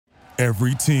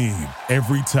Every team,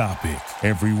 every topic,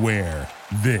 everywhere.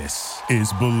 This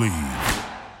is Believe.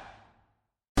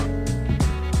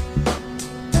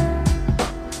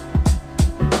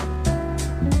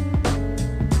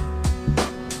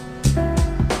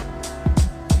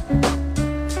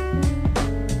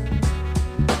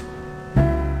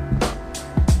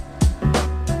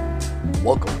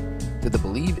 Welcome to the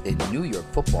Believe in New York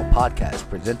Football podcast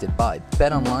presented by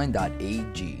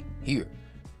BetOnline.ag here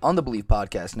on the Believe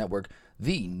Podcast Network,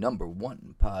 the number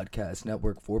one podcast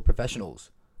network for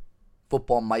professionals.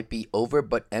 Football might be over,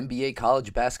 but NBA,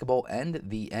 college basketball, and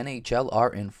the NHL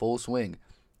are in full swing.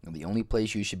 And the only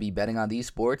place you should be betting on these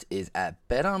sports is at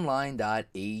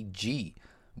BetOnline.ag.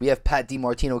 We have Pat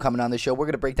DiMartino coming on the show. We're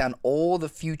going to break down all the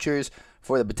futures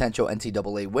for the potential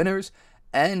NCAA winners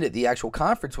and the actual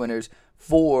conference winners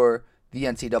for the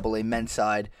NCAA men's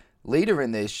side later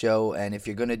in this show. And if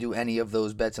you're going to do any of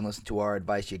those bets and listen to our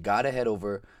advice, you got to head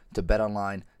over to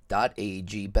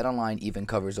betonline.ag. BetOnline even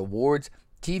covers awards,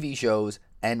 TV shows,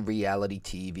 and reality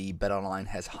TV. BetOnline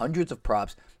has hundreds of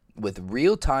props with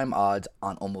real-time odds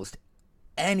on almost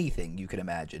anything you can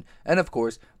imagine. And of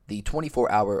course, the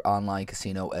 24-hour online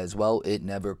casino as well. It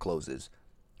never closes.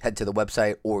 Head to the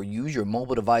website or use your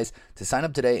mobile device to sign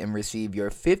up today and receive your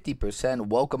 50%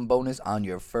 welcome bonus on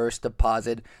your first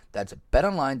deposit. That's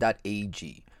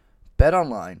betonline.ag.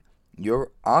 BetOnline,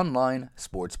 your online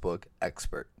sportsbook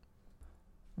expert.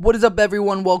 What is up,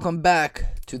 everyone? Welcome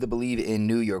back to the Believe in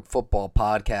New York Football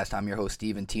podcast. I'm your host,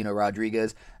 Steven Tino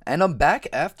Rodriguez, and I'm back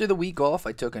after the week off.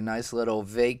 I took a nice little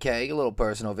a little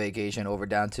personal vacation over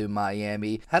down to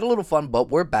Miami. Had a little fun, but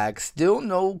we're back. Still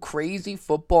no crazy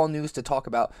football news to talk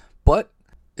about, but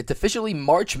it's officially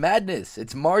March Madness.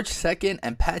 It's March 2nd,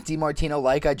 and Pat DiMartino,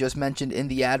 like I just mentioned in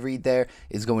the ad read there,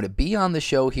 is going to be on the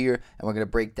show here, and we're going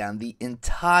to break down the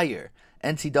entire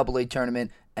NCAA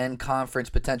tournament and conference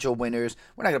potential winners.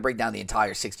 We're not going to break down the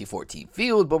entire 64-team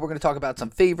field, but we're going to talk about some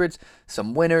favorites,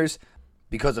 some winners,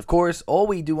 because, of course, all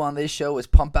we do on this show is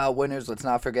pump out winners. Let's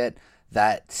not forget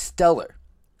that stellar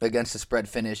against the spread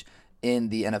finish in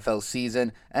the NFL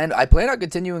season, and I plan on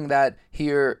continuing that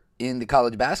here in the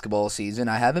college basketball season.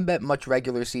 I haven't bet much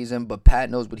regular season, but Pat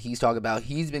knows what he's talking about.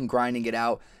 He's been grinding it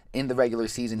out in the regular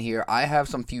season here. I have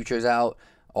some futures out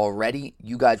already.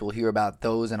 You guys will hear about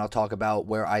those, and I'll talk about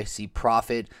where I see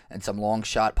profit and some long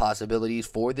shot possibilities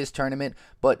for this tournament.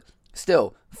 But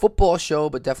still, football show,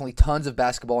 but definitely tons of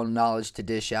basketball knowledge to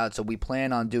dish out, so we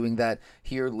plan on doing that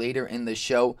here later in the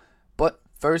show. But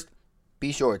first,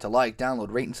 be sure to like,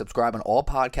 download, rate, and subscribe on all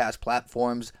podcast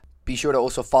platforms. Be sure to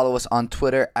also follow us on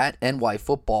Twitter at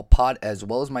NYFootballPod, as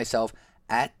well as myself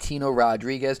at Tino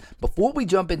Rodriguez. Before we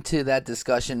jump into that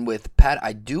discussion with Pat,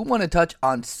 I do want to touch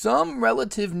on some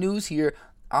relative news here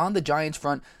on the Giants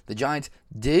front. The Giants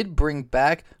did bring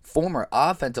back former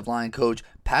offensive line coach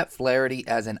Pat Flaherty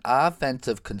as an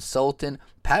offensive consultant.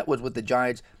 Pat was with the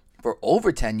Giants for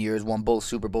over 10 years, won both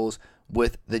Super Bowls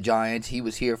with the Giants. He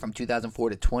was here from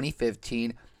 2004 to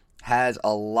 2015, has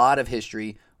a lot of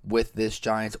history with this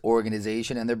Giants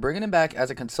organization, and they're bringing him back as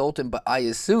a consultant, but I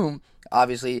assume,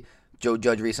 obviously, Joe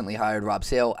Judge recently hired Rob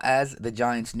Sale as the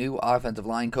Giants' new offensive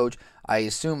line coach. I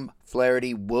assume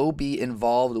Flaherty will be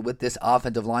involved with this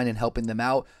offensive line and helping them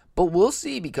out, but we'll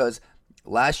see, because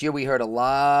last year we heard a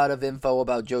lot of info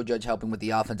about Joe Judge helping with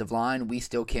the offensive line. We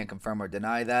still can't confirm or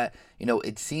deny that.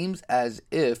 It seems as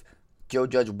if Joe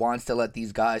Judge wants to let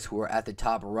these guys who are at the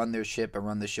top run their ship and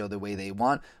run the show the way they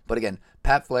want. But again,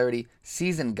 Pat Flaherty,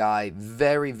 seasoned guy,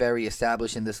 very, very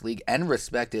established in this league and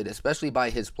respected, especially by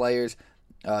his players.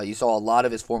 You saw a lot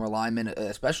of his former linemen,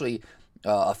 especially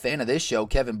a fan of this show,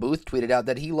 Kevin Booth, tweeted out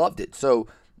that he loved it. So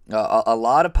a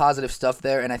lot of positive stuff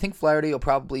there, and I think Flaherty will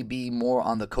probably be more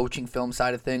on the coaching film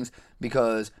side of things,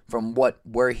 because from what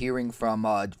we're hearing from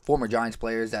former Giants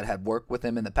players that have worked with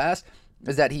him in the past,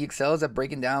 is that he excels at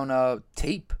breaking down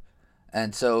tape.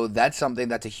 And so that's something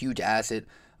that's a huge asset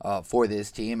for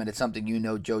this team, and it's something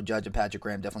Joe Judge and Patrick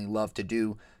Graham definitely love to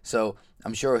do. So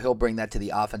I'm sure he'll bring that to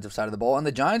the offensive side of the ball, and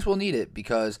the Giants will need it,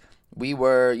 because we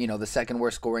were, the second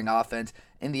worst scoring offense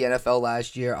in the NFL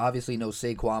last year. Obviously no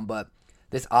Saquon, but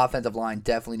this offensive line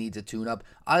definitely needs a tune-up.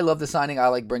 I love the signing. I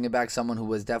like bringing back someone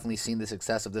who has definitely seen the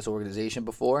success of this organization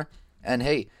before. And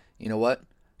hey, you know what?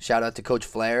 Shout out to Coach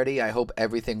Flaherty. I hope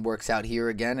everything works out here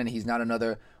again, and he's not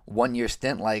another one-year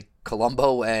stint like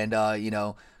Colombo and,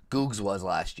 Googs was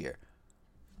last year.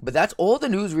 But that's all the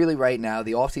news really right now.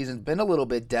 The offseason's been a little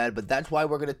bit dead, but that's why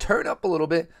we're going to turn up a little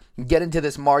bit and get into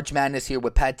this March Madness here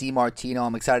with Pat DiMartino.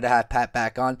 I'm excited to have Pat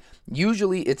back on.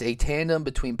 Usually it's a tandem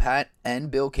between Pat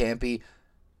and Bill Campy,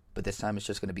 but this time it's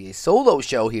just going to be a solo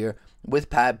show here with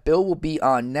Pat. Bill will be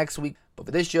on next week, but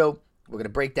for this show, We're going to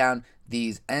break down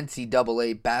these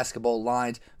NCAA basketball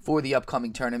lines for the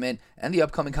upcoming tournament and the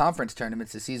upcoming conference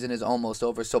tournaments. The season is almost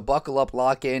over, so buckle up,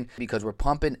 lock in, because we're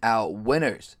pumping out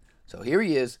winners. So here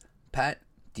he is, Pat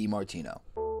DiMartino.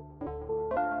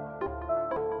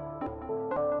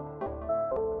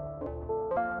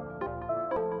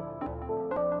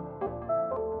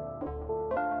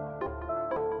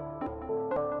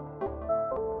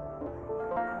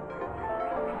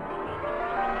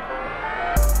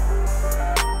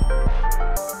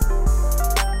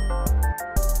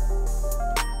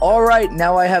 All right,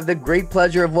 now I have the great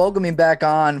pleasure of welcoming back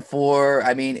on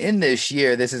in this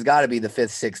year, this has got to be the 5th,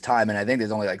 6th time, and I think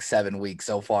there's only like 7 weeks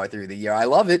so far through the year. I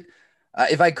love it.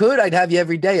 If I could, I'd have you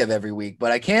every day of every week,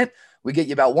 but I can't. We get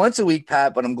you about once a week,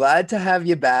 Pat, but I'm glad to have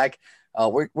you back.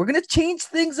 We're going to change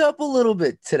things up a little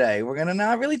bit today. We're going to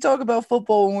not really talk about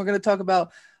football, and we're going to talk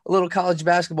about a little college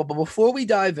basketball. But before we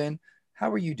dive in,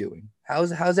 how are you doing?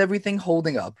 How's everything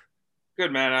holding up?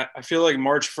 Good, man. I feel like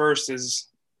March 1st is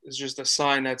just a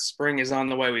sign that spring is on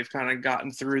the way. We've kind of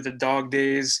gotten through the dog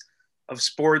days of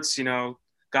sports. You know,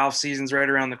 golf season's right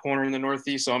around the corner in the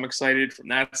Northeast, so I'm excited from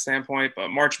that standpoint. But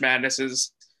March Madness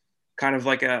is kind of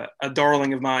like a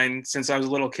darling of mine since I was a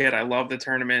little kid. I love the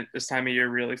tournament. This time of year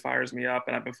really fires me up,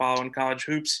 and I've been following college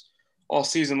hoops all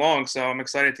season long, so I'm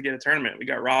excited to get a tournament. We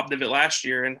got robbed of it last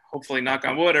year, and hopefully, knock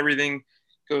on wood, everything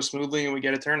goes smoothly and we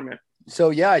get a tournament.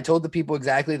 So, yeah, I told the people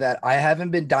exactly that. I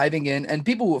haven't been diving in, and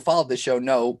people who have followed the show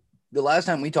know the last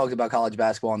time we talked about college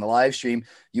basketball on the live stream,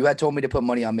 you had told me to put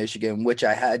money on Michigan, which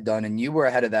I had done, and you were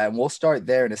ahead of that, and we'll start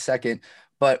there in a second.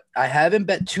 But I haven't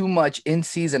bet too much in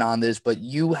season on this, but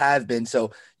you have been.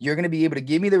 So you're going to be able to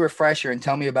give me the refresher and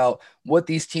tell me about what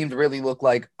these teams really look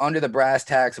like under the brass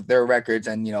tacks of their records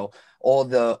and, you know, all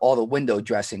the window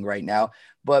dressing right now.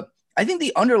 But I think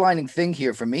the underlining thing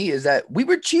here for me is that we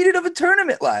were cheated of a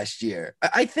tournament last year.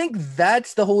 I think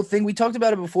that's the whole thing. We talked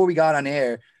about it before we got on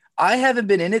air. I haven't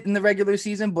been in it in the regular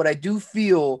season, but I do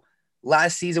feel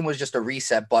last season was just a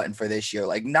reset button for this year.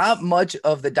 Like, not much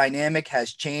of the dynamic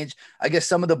has changed. I guess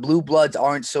some of the blue bloods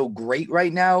aren't so great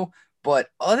right now, but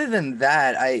other than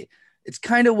that, it's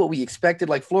kind of what we expected.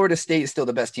 Like, Florida State is still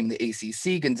the best team in the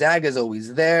ACC. Gonzaga is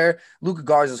always there. Luka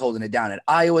Garza is holding it down at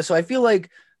Iowa. So I feel like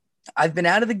I've been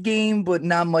out of the game, but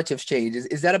not much has changed.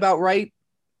 Is that about right?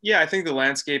 Yeah, I think the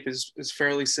landscape is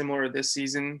fairly similar this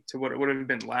season to what it would have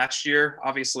been last year.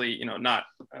 Obviously, you know, not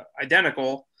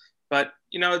identical, but,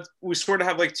 you know, we sort of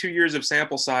have like 2 years of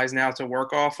sample size now to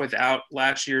work off without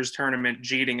last year's tournament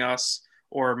jading us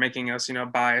or making us, you know,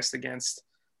 biased against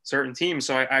certain teams.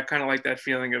 So I kind of like that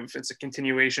feeling of it's a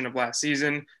continuation of last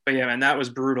season. But yeah, man, that was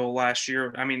brutal last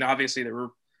year. I mean, obviously there were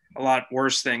a lot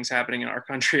worse things happening in our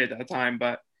country at that time,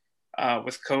 but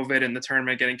with COVID and the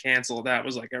tournament getting canceled, that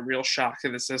was like a real shock to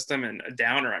the system and a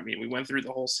downer. I mean, we went through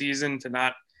the whole season to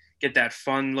not get that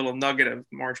fun little nugget of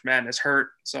March Madness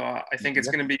hurt. So I think it's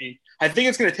going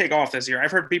to take off this year.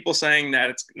 I've heard people saying that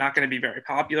it's not going to be very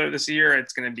popular this year.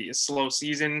 It's going to be a slow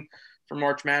season for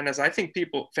March Madness. I think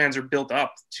fans are built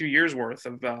up 2 years worth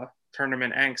of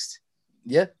tournament angst.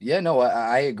 No,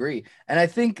 I agree. And I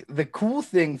think the cool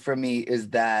thing for me is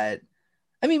that,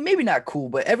 I mean, maybe not cool,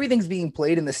 but everything's being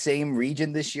played in the same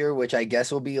region this year, which I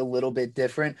guess will be a little bit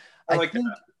different. I like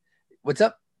that. What's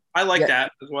up? I like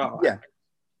that as well. Yeah.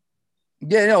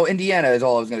 Yeah, no, Indiana is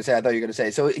all I was going to say. I thought you were going to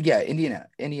say. So, yeah, Indiana,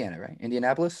 right?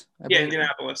 Indianapolis? Yeah,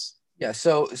 Indianapolis. Yeah,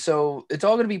 so it's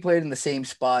all going to be played in the same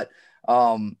spot.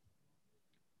 But,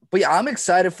 yeah, I'm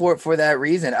excited for it for that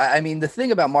reason. I mean, the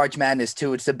thing about March Madness,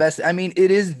 too, it's the best. I mean, it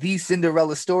is the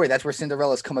Cinderella story. That's where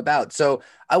Cinderella's come about. So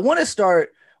I want to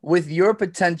start with your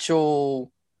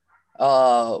potential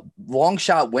long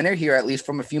shot winner here, at least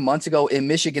from a few months ago in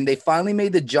Michigan. They finally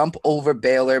made the jump over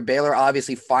Baylor. Baylor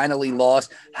obviously finally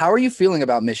lost. How are you feeling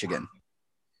about Michigan?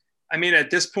 I mean,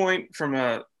 at this point, from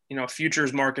a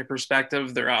futures market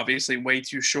perspective, they're obviously way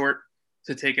too short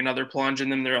to take another plunge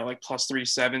in them. They're like plus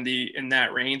 370 in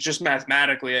that range. Just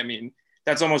mathematically, I mean,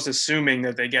 that's almost assuming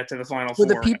that they get to the Final Four.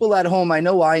 For the people at home, I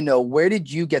know, where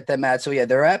did you get them at? So, yeah,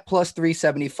 they're at plus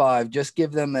 375. Just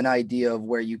give them an idea of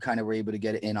where you kind of were able to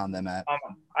get in on them at.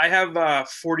 I have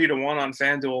 40 to 1 on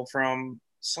FanDuel from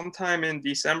sometime in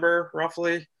December,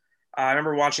 roughly. I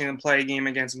remember watching them play a game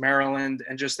against Maryland,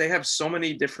 and just they have so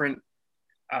many different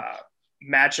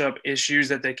matchup issues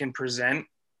that they can present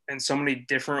and so many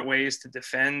different ways to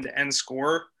defend and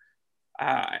score.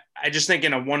 I just think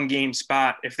in a one-game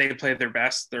spot, if they play their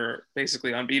best, they're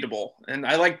basically unbeatable. And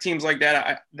I like teams like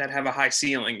that that have a high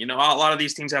ceiling. You know, a lot of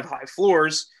these teams have high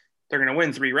floors. They're going to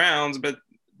win 3 rounds, but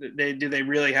do they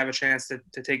really have a chance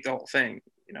to take the whole thing?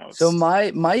 So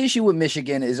my issue with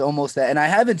Michigan is almost that, and I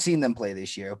haven't seen them play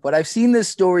this year, but I've seen this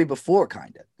story before,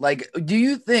 kind of. Like, do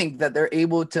you think that they're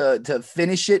able to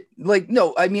finish it? Like,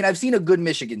 no, I mean, I've seen a good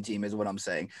Michigan team, is what I'm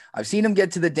saying. I've seen them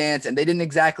get to the dance, and they didn't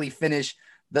exactly finish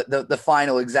the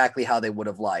final exactly how they would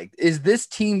have liked. Is this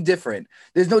team different?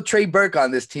 There's no Trey Burke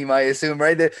on this team, I assume,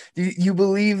 right? Do you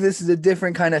believe this is a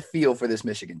different kind of feel for this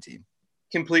Michigan team?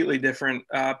 Completely different,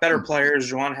 better players.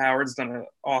 Juwan Howard's done an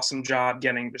awesome job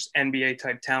getting just NBA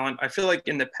type talent. I feel like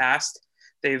in the past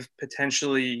they've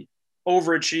potentially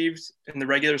overachieved in the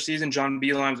regular season. John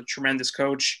Beilein's a tremendous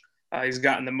coach. He's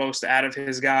gotten the most out of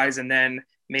his guys, and then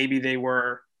maybe they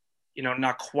were,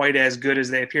 not quite as good as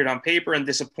they appeared on paper and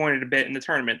disappointed a bit in the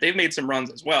tournament. They've made some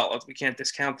runs as well. We can't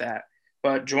discount that.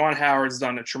 But Juwan Howard's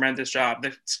done a tremendous job.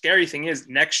 The scary thing is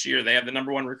next year they have the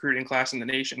number one recruiting class in the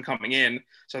nation coming in.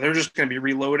 So they're just going to be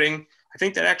reloading. I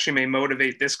think that actually may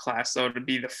motivate this class, though, to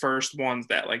be the first ones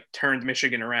that turned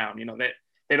Michigan around.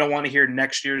 They don't want to hear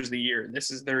next year's the year.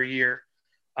 This is their year.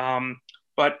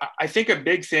 But I think a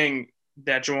big thing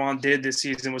that Juwan did this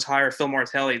season was hire Phil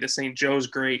Martelli. The St. Joe's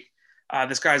great.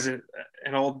 This guy's an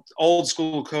old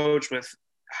school coach with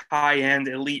high-end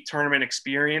elite tournament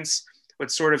experience with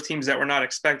sort of teams that were not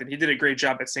expected. He did a great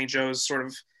job at St. Joe's, sort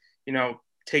of,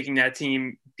 taking that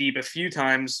team deep a few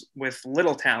times with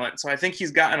little talent. So I think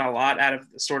he's gotten a lot out of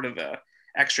sort of the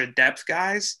extra depth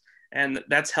guys, and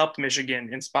that's helped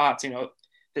Michigan in spots.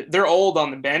 They're old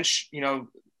on the bench.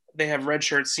 They have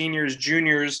redshirt seniors,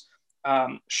 juniors.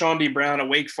 Sean B. Brown, a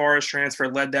Wake Forest transfer,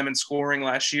 led them in scoring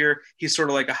last year. He's sort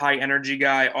of like a high energy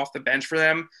guy off the bench for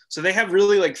them. So they have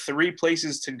really three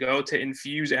places to go to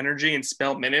infuse energy and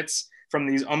spell minutes from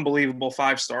these unbelievable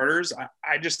five starters.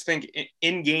 I just think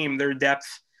in game, their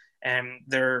depth and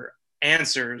their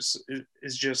answers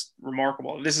is just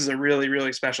remarkable. This is a really,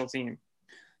 really special team.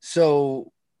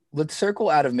 So let's circle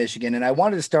out of Michigan. And I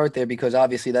wanted to start there because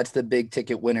obviously that's the big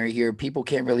ticket winner here. People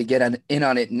can't really get in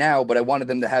on it now, but I wanted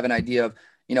them to have an idea of,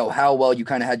 how well you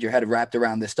kind of had your head wrapped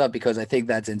around this stuff, because I think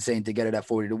that's insane to get it at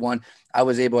 40-1.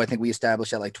 I think we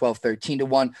established at 12,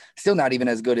 13-1, still not even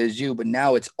as good as you, but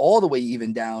now it's all the way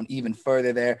even down, even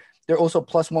further there. They're also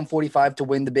plus 145 to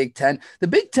win the Big Ten. The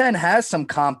Big Ten has some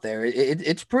comp there.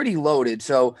 It's pretty loaded.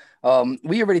 So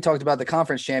we already talked about the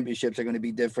conference championships are going to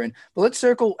be different, but let's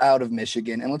circle out of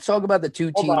Michigan and let's talk about the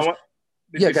two teams.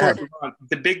 Yeah, go ahead.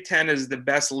 The Big Ten is the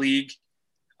best league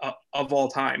of all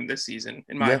time this season,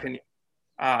 in my opinion.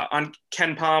 On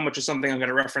KenPom, which is something I'm going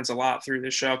to reference a lot through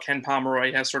this show, Ken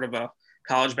Pomeroy has sort of a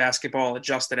college basketball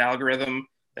adjusted algorithm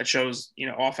that shows,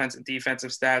 offense and defensive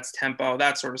stats, tempo,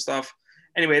 that sort of stuff.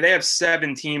 Anyway, they have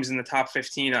 7 teams in the top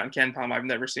 15 on KenPom. I've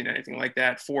never seen anything like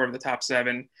that. 4 of the top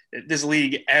 7. This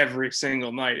league every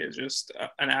single night is just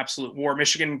an absolute war.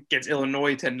 Michigan gets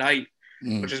Illinois tonight,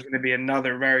 which is going to be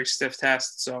another very stiff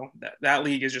test. So that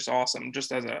league is just awesome,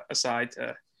 just as a aside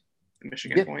to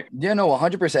Michigan point. Yeah, no,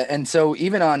 100%. And so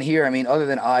even on here, other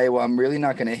than Iowa, I'm really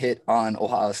not going to hit on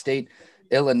Ohio State,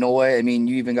 Illinois.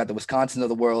 You even got the Wisconsin of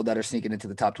the world that are sneaking into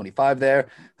the top 25 there.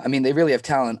 They really have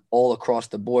talent all across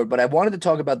the board. But I wanted to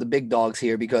talk about the big dogs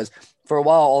here because for a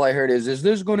while, all I heard is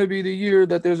this going to be the year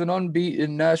that there's an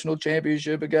unbeaten national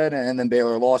championship again? And then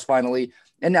Baylor lost finally.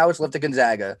 And now it's left to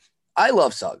Gonzaga. I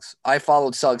love Suggs. I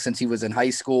followed Suggs since he was in high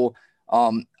school.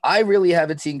 I really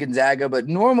haven't seen Gonzaga, but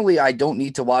normally I don't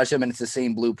need to watch them, and it's the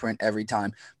same blueprint every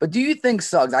time. But do you think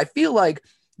Suggs, I feel like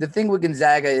the thing with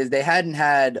Gonzaga is they hadn't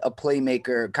had a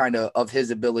playmaker kind of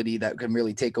his ability that can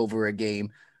really take over a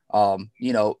game,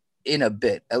 in a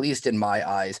bit, at least in my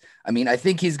eyes. I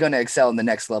think he's going to excel in the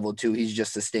next level too. He's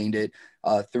just sustained it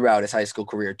throughout his high school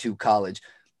career to college.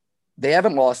 They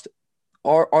haven't lost.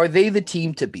 Are they the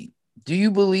team to beat? Do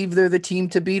you believe they're the team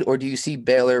to beat, or do you see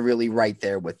Baylor really right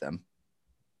there with them?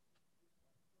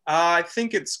 I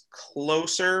think it's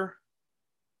closer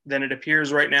than it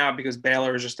appears right now because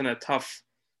Baylor is just in a tough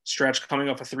stretch coming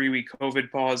off a 3-week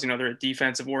COVID pause. They're a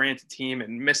defensive-oriented team,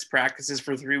 and missed practices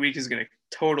for 3 weeks is going to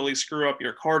totally screw up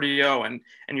your cardio and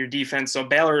your defense. So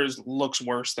Baylor looks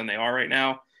worse than they are right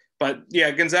now. But, yeah,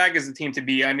 Gonzaga is the team to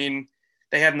beat.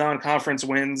 They have non-conference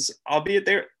wins, albeit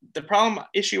the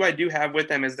issue I do have with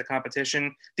them is the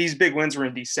competition. These big wins were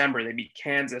in December. They beat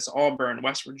Kansas, Auburn,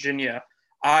 West Virginia,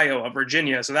 Iowa,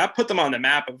 Virginia. So that put them on the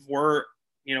map of we're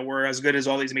as good as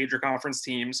all these major conference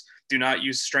teams. Do not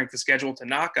use strength of schedule to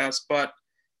knock us. But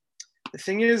the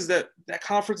thing is that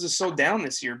conference is so down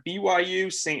this year.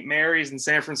 BYU, St. Mary's, and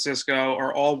San Francisco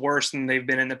are all worse than they've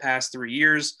been in the past 3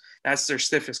 years. That's their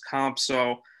stiffest comp.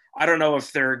 So I don't know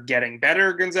if they're getting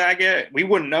better, Gonzaga. We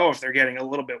wouldn't know if they're getting a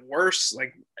little bit worse.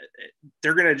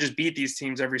 They're going to just beat these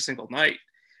teams every single night.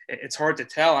 It's hard to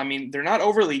tell. They're not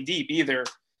overly deep either.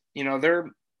 They're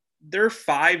they're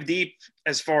 5 deep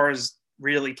as far as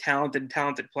really talented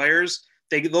players.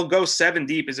 They'll go 7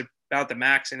 deep is about the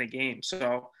max in a game.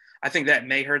 So I think that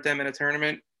may hurt them in a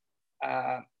tournament.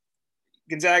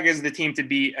 Gonzaga is the team to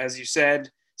beat, as you said.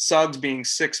 Suggs being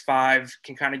 6'5",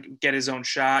 can kind of get his own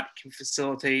shot, can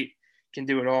facilitate, can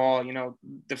do it all. You know,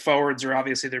 the forwards are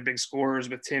obviously their big scorers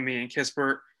with Timmy and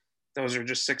Kispert. Those are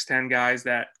just 6'10" guys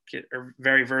that are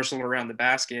very versatile around the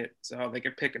basket. So they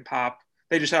can pick and pop.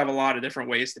 They just have a lot of different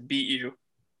ways to beat you.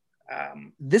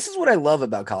 This is what I love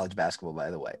about college basketball,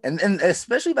 by the way, and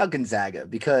especially about Gonzaga,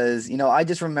 because, you know, I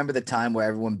just remember the time where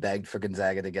everyone begged for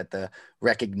Gonzaga to get the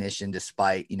recognition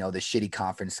despite, you know, the shitty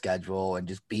conference schedule and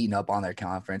just beating up on their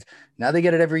conference. Now they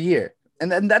get it every year.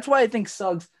 And that's why I think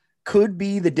Suggs could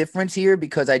be the difference here,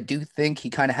 because I do think he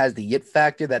kind of has the it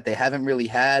factor that they haven't really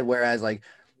had. Whereas, like,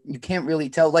 you can't really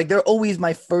tell. Like, they're always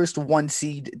my first 1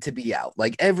 seed to be out.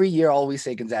 Like, every year I always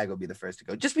say Gonzaga will be the first to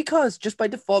go, just by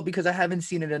default, because I haven't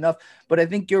seen it enough. But I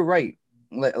think you're right.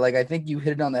 Like, I think you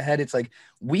hit it on the head. It's like,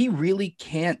 we really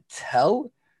can't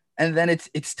tell. And then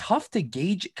it's tough to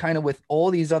gauge kind of with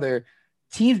all these other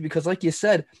teams, because like you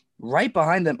said, right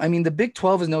behind them, I mean, the Big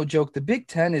 12 is no joke. The Big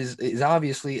 10 is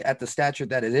obviously at the stature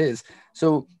that it is.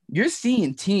 So you're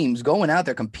seeing teams going out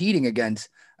there competing against,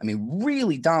 I mean,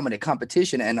 really dominant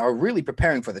competition, and are really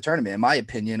preparing for the tournament, in my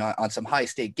opinion, on some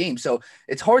high-stake games. So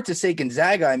it's hard to say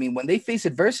Gonzaga, I mean, when they face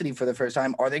adversity for the first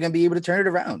time, are they going to be able to turn it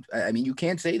around? I mean, you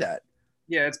can't say that.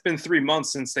 Yeah, it's been 3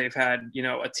 months since they've had, you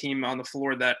know, a team on the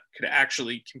floor that could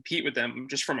actually compete with them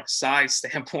just from a size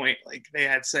standpoint. Like, they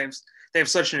have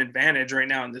such an advantage right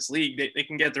now in this league. They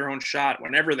can get their own shot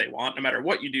whenever they want, no matter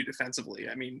what you do defensively.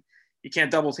 I mean, you can't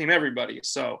double team everybody.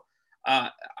 So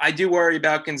I do worry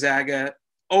about Gonzaga.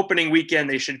 Opening weekend,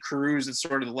 they should cruise at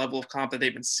sort of the level of comp that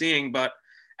they've been seeing. But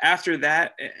after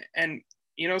that, and,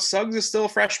 you know, Suggs is still a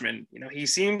freshman. You know, he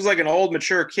seems like an old,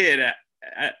 mature kid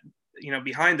at you know,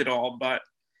 behind it all. But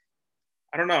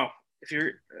I don't know. If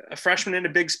you're a freshman in a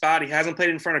big spot, he hasn't played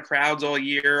in front of crowds all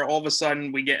year. All of a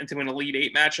sudden, we get into an Elite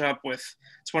Eight matchup with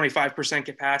 25%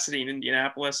 capacity in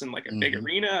Indianapolis and like a big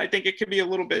arena. I think it could be a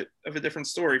little bit of a different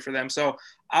story for them. So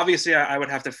obviously, I would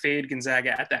have to fade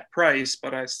Gonzaga at that price,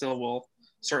 but I still will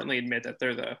certainly admit that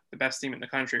they're the best team in the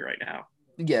country right now.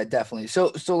 Yeah, definitely.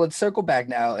 So let's circle back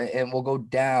now, and we'll go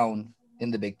down in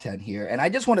the Big Ten here. And I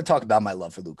just want to talk about my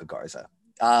love for Luka Garza.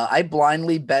 I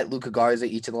blindly bet Luka Garza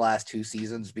each of the last 2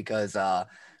 seasons because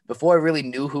before I really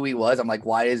knew who he was, I'm like,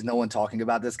 why is no one talking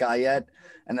about this guy yet?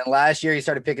 And then last year he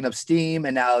started picking up steam,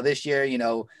 and now this year, you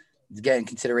know, he's getting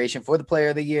consideration for the Player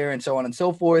of the Year and so on and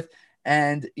so forth.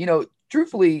 And, you know,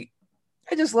 truthfully,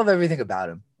 I just love everything about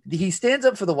him. He stands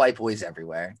up for the white boys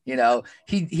everywhere. You know,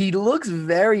 he looks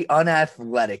very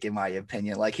unathletic, in my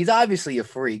opinion. Like, he's obviously a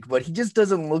freak, but he just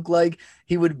doesn't look like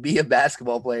he would be a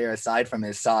basketball player aside from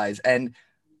his size. And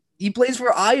he plays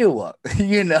for Iowa.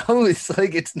 You know, it's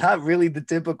like, it's not really the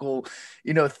typical,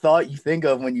 you know, thought you think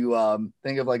of when you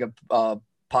think of like a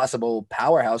possible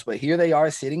powerhouse. But here they are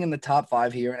sitting in the top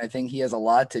 5 here, and I think he has a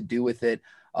lot to do with it.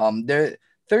 They're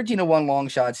 13-1 long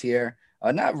shots here.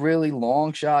 Not really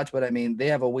long shots, but I mean, they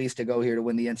have a ways to go here to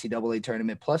win the NCAA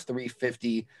tournament, plus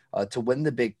 350 to win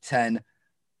the Big Ten.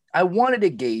 I wanted to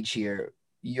gauge here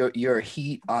your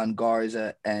heat on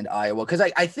Garza and Iowa, because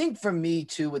I think for me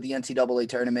too with the NCAA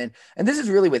tournament, and this is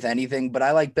really with anything, but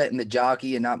I like betting the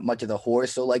jockey and not much of the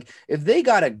horse. So like, if they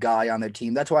got a guy on their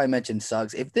team, that's why I mentioned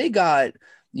Suggs. If they got,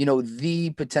 you know,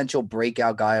 the potential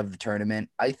breakout guy of the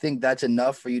tournament, I think that's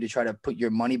enough for you to try to put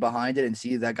your money behind it and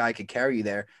see if that guy could carry you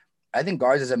there. I think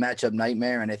Garza is a matchup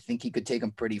nightmare, and I think he could take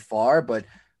him pretty far, but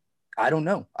I don't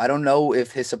know. I don't know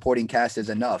if his supporting cast is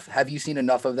enough. Have you seen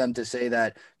enough of them to say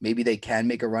that maybe they can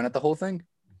make a run at the whole thing?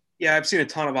 Yeah, I've seen a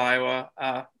ton of Iowa.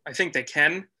 I think they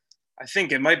can. I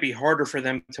think it might be harder for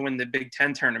them to win the Big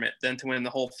Ten tournament than to win the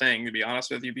whole thing, to be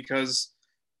honest with you, because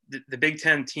the Big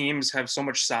Ten teams have so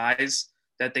much size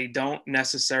that they don't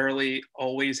necessarily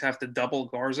always have to double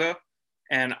Garza.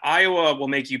 And Iowa will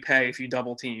make you pay if you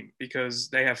double team, because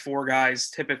they have 4 guys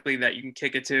typically that you can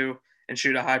kick it to and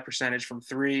shoot a high percentage from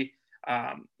 3.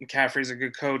 McCaffrey's a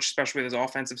good coach, especially with his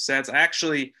offensive sets.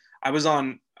 I was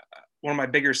on one of my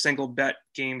bigger single bet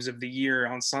games of the year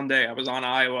on Sunday. I was on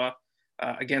Iowa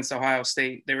against Ohio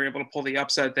State. They were able to pull the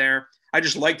upset there. I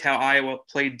just liked how Iowa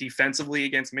played defensively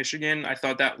against Michigan. I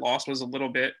thought that loss was a little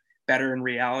bit better in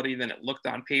reality than it looked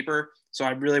on paper. So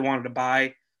I really wanted to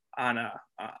buy on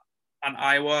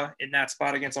Iowa in that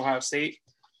spot against Ohio State.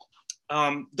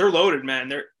 They're loaded,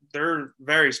 man. They're a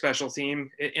very special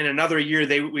team. In another year,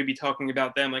 we'd be talking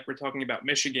about them like we're talking about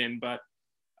Michigan, but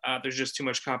there's just too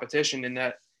much competition in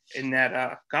that in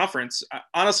that conference.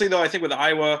 Honestly, though, I think with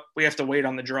Iowa, we have to wait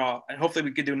on the draw, and hopefully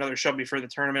we could do another show before the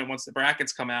tournament once the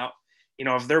brackets come out.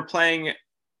 If they're playing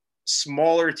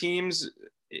smaller teams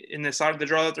in the side of the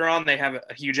draw that they're on, they have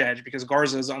a huge edge because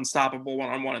Garza is unstoppable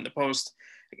one-on-one in the post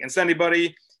against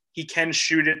anybody. He can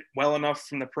shoot it well enough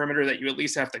from the perimeter that you at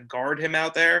least have to guard him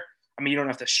out there. I mean, you don't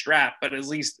have to strap, but at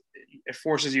least it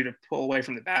forces you to pull away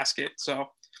from the basket. So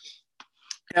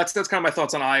that's kind of my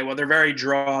thoughts on Iowa. They're very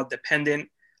draw dependent.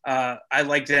 I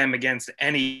like them against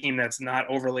any team that's not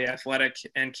overly athletic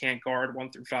and can't guard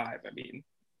 1 through 5. I mean,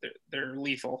 they're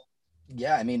lethal.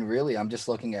 Yeah, I mean, really, I'm just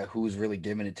looking at who's really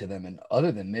giving it to them. And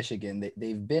other than Michigan,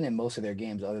 they've been in most of their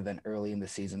games other than early in the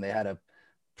season. They had a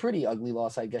pretty ugly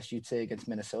loss, I guess you'd say, against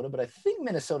Minnesota. But I think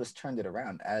Minnesota's turned it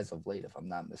around as of late, if I'm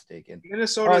not mistaken.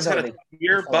 Minnesota's had a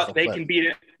year, but they can beat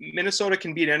it. Minnesota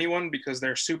can beat anyone because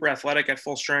they're super athletic at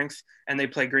full strength, and they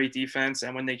play great defense.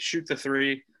 And when they shoot the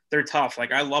three, they're tough.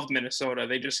 Like, I loved Minnesota.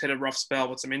 They just hit a rough spell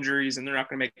with some injuries, and they're not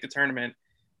going to make the tournament.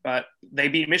 But they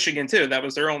beat Michigan, too. That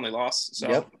was their only loss. So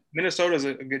yep. Minnesota's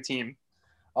a good team.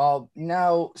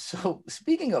 Now, so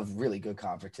speaking of really good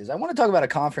conferences, I want to talk about a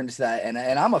conference that, and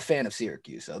I'm a fan of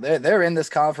Syracuse. So they're in this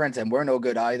conference and we're no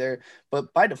good either.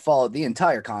 But by default, the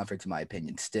entire conference, in my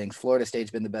opinion, stinks. Florida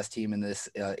State's been the best team in this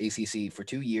ACC for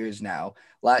 2 years now.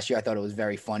 Last year, I thought it was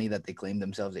very funny that they claimed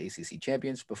themselves ACC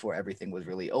champions before everything was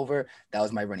really over. That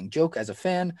was my running joke as a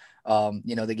fan.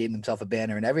 They gave themselves a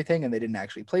banner and everything, and they didn't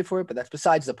actually play for it, but that's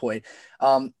besides the point.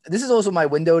 This is also my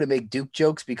window to make Duke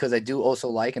jokes because I do also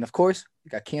like, and of course, it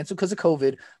got canceled because of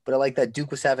COVID, but I like that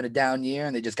Duke was having a down year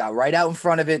and they just got right out in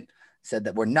front of it, said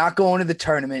that we're not going to the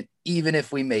tournament, even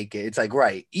if we make it. It's like,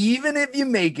 right, even if you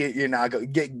make it, you're not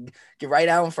going to get right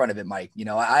out in front of it, Mike.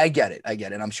 I get it.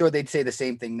 I'm sure they'd say the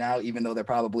same thing now, even though they're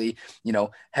probably,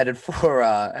 headed for,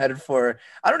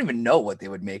 I don't even know what they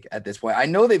would make at this point. I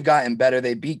know they've gotten better.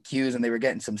 They beat Q's and they were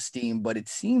getting some steam, but it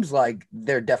seems like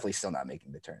they're definitely still not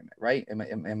making the tournament, right?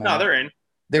 No, they're in.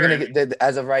 They're going to get,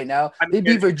 as of right now, they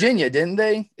beat Virginia, didn't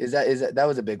they? That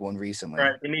was a big one recently.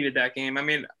 Right. They needed that game. I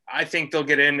mean, I think they'll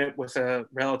get in with a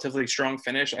relatively strong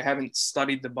finish. I haven't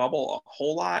studied the bubble a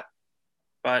whole lot,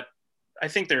 but I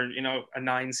think they're, a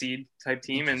 9 seed type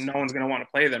team and no one's going to want to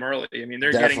play them early. I mean,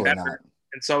 they're definitely getting better. Not.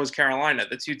 And so is Carolina.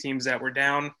 The two teams that were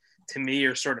down to me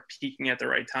are sort of peaking at the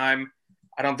right time.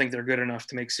 I don't think they're good enough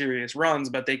to make serious runs,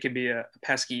 but they could be a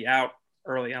pesky out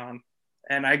early on.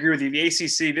 And I agree with you. The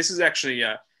ACC, this is actually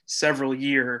a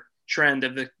several-year trend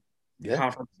of the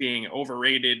conference being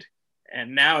overrated,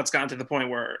 and now it's gotten to the point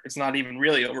where it's not even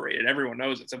really overrated. Everyone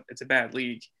knows it's a bad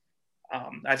league.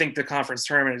 I think the conference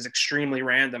tournament is extremely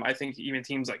random. I think even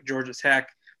teams like Georgia Tech,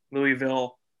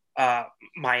 Louisville,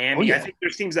 Miami, I think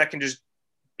there's teams that can just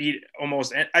beat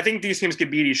almost – I think these teams could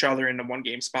beat each other in a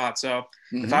one-game spot. So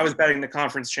if I was betting the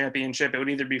conference championship, it would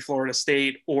either be Florida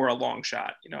State or a long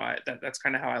shot. That's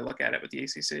kind of how I look at it with the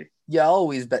ACC. Yeah, I'll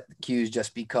always bet the Qs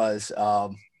just because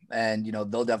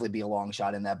they'll definitely be a long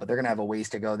shot in that, but they're going to have a ways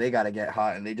to go. They got to get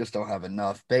hot, and they just don't have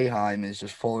enough. Boeheim is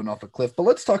just falling off a cliff. But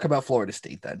let's talk about Florida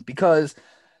State then, because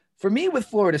for me with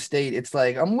Florida State, it's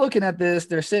like I'm looking at this.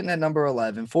 They're sitting at number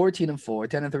 11, 14-4,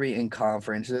 10-3 in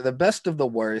conference. They're the best of the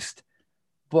worst.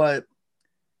 But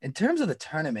in terms of the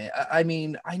tournament, I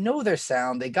mean, I know they're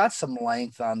sound. They got some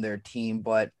length on their team,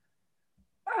 but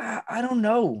I don't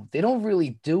know. They don't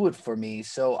really do it for me.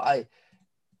 So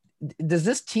does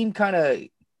this team kind of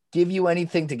give you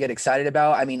anything to get excited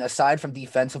about? I mean, aside from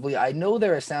defensively, I know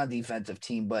they're a sound defensive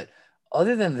team, but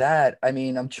other than that, I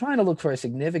mean, I'm trying to look for a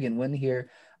significant win here.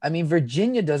 I mean,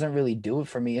 Virginia doesn't really do it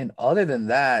for me. And other than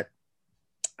that,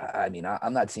 I mean,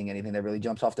 I'm not seeing anything that really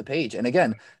jumps off the page. And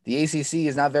again, the ACC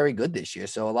is not very good this year.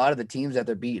 So a lot of the teams that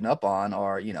they're beating up on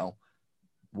are,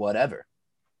 whatever.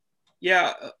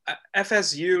 Yeah.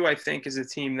 FSU, I think, is a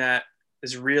team that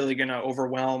is really going to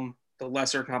overwhelm the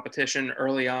lesser competition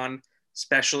early on,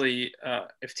 especially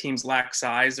if teams lack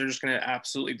size. They're just going to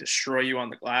absolutely destroy you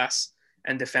on the glass.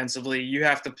 And defensively, you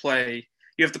have to play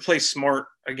smart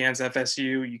against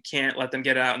FSU. You can't let them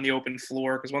get out in the open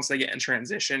floor because once they get in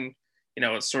transition,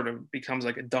 it sort of becomes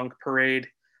like a dunk parade.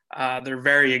 They're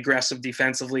very aggressive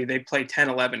defensively. They play 10,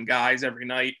 11 guys every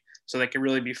night, so they can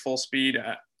really be full speed.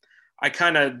 I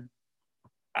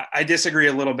disagree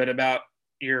a little bit about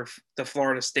the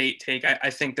Florida State take. I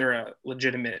think they're a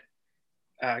legitimate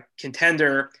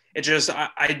contender. It just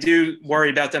I do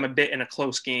worry about them a bit in a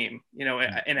close game, in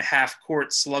a half-court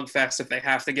slugfest if they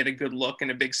have to get a good look in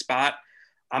a big spot.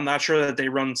 I'm not sure that they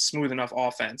run smooth enough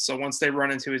offense. So once they run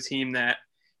into a team that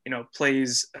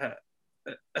plays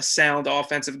a sound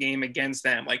offensive game against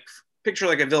them, like picture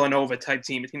like a Villanova type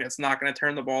team, a team that's not going to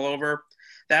turn the ball over.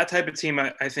 That type of team,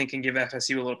 I think, can give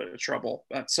FSU a little bit of trouble.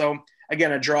 So,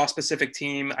 again, a draw-specific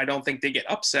team. I don't think they get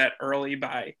upset early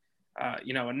by, a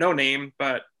no-name,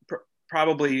 but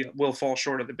probably will fall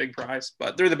short of the big prize.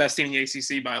 But they're the best team in the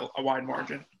ACC by a wide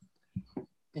margin.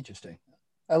 Interesting.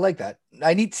 I like that.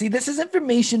 This is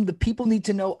information the people need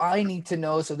to know. I need to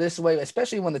know. So this way,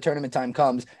 especially when the tournament time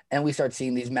comes and we start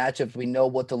seeing these matchups, we know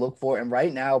what to look for. And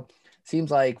right now,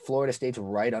 seems like Florida State's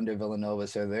right under Villanova,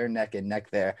 so they're neck and neck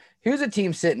there. Here's a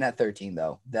team sitting at 13,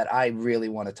 though, that I really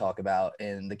want to talk about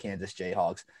in the Kansas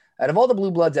Jayhawks. Out of all the Blue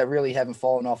Bloods that really haven't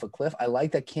fallen off a cliff, I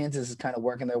like that Kansas is kind of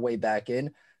working their way back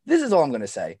in. This is all I'm going to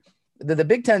say. The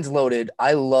Big Ten's loaded.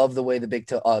 I love the way the Big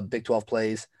 12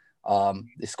 plays.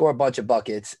 They score a bunch of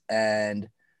buckets, and,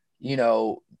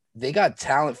 they got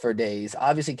talent for days.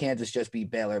 Obviously, Kansas just beat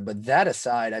Baylor, but that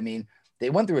aside, they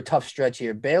went through a tough stretch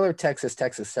here. Baylor, Texas,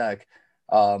 Texas Tech.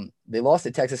 They lost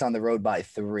to Texas on the road by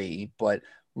 3, but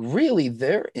really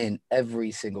they're in every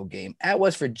single game. At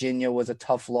West Virginia was a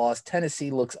tough loss.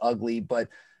 Tennessee looks ugly, but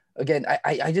again,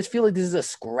 I just feel like this is a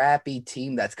scrappy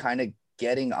team that's kind of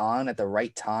getting on at the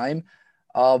right time.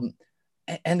 And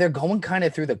they're going kind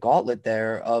of through the gauntlet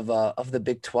there of the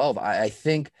Big 12. I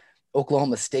think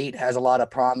Oklahoma State has a lot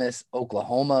of promise.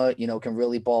 Oklahoma, can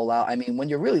really ball out. when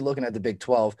you're really looking at the Big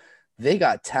 12, they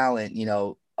got talent,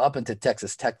 up into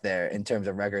Texas Tech there in terms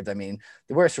of records. The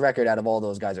worst record out of all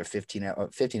those guys are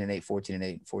 15-8,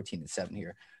 14-8, 14-7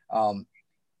 here.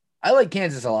 I like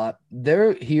Kansas a lot.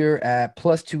 They're here at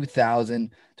plus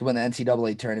 2,000 to win the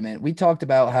NCAA tournament. We talked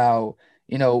about how,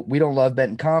 we don't love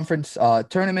betting conference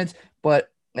tournaments,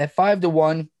 but at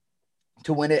 5-1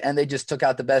 to win it, and they just took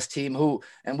out the best team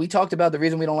and we talked about the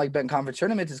reason we don't like betting conference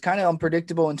tournaments is kind of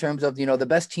unpredictable in terms of, the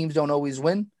best teams don't always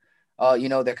win.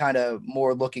 They're kind of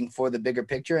more looking for the bigger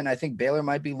picture. And I think Baylor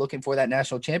might be looking for that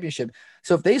national championship.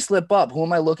 So if they slip up, who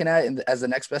am I looking at as the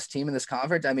next best team in this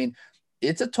conference?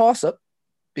 It's a toss up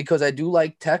because I do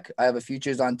like Tech. I have a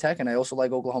futures on Tech, and I also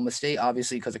like Oklahoma State,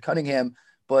 obviously, because of Cunningham,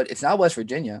 but it's not West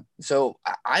Virginia. So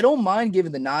I don't mind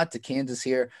giving the nod to Kansas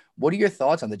here. What are your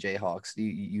thoughts on the Jayhawks? Do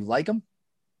you like them?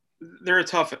 They're a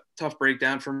tough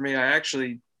breakdown for me. I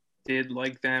actually did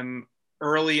like them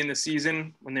early in the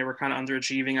season when they were kind of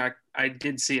underachieving. I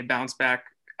did see a bounce back.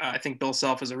 I think Bill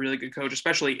Self is a really good coach,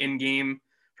 especially in game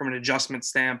from an adjustment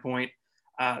standpoint.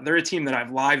 They're a team that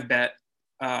I've live bet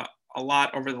a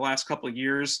lot over the last couple of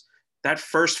years. That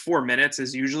first 4 minutes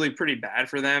is usually pretty bad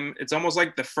for them. It's almost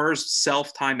like the first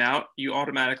self timeout, you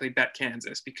automatically bet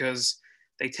Kansas because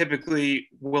they typically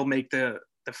will make the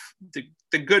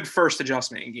good first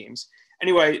adjustment in games.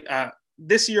 Anyway,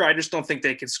 this year I just don't think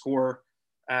they could score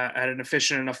at an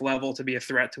efficient enough level to be a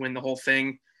threat to win the whole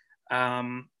thing.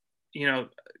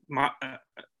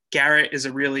 Garrett is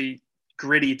a really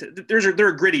gritty. They're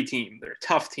a gritty team. They're a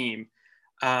tough team.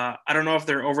 I don't know if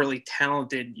they're overly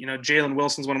talented. Jalen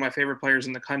Wilson's one of my favorite players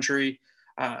in the country.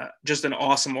 Just an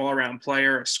awesome all-around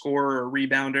player, a scorer, a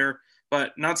rebounder,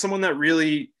 but not someone that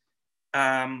really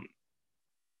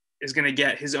is going to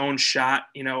get his own shot,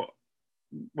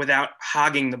 without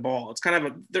hogging the ball. It's kind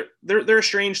of they're a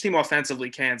strange team offensively,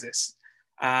 Kansas.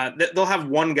 They'll have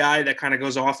one guy that kind of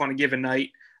goes off on a given night.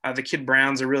 The kid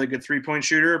Brown's a really good three-point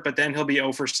shooter, but then he'll be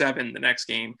 0 for 7 the next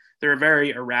game. They're a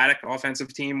very erratic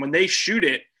offensive team. When they shoot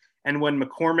it and when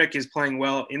McCormick is playing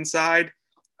well inside,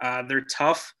 they're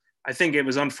tough. I think it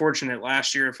was unfortunate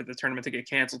last year for the tournament to get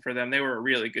canceled for them. They were a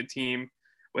really good team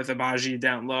with Abaji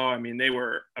down low. They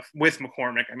were with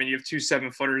McCormick. You have 2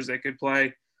 7-footers they could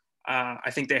play. I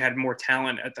think they had more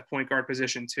talent at the point guard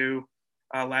position too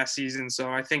last season. So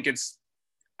I think it's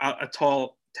a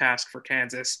tall task for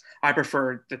Kansas. I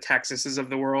prefer the Texases of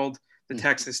the world, the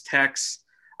Texas Techs.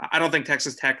 I don't think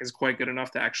Texas Tech is quite good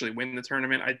enough to actually win the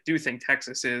tournament. I do think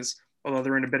Texas is, although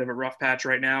they're in a bit of a rough patch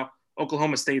right now.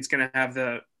 Oklahoma State's going to have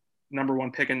the number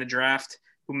 1 pick in the draft,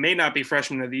 who may not be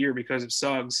freshman of the year because of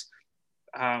Suggs.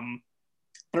 I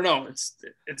don't know. It's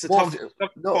a tough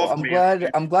call for me.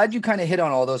 I'm glad you kind of hit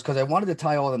on all those because I wanted to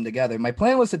tie all of them together. My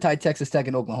plan was to tie Texas Tech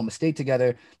and Oklahoma State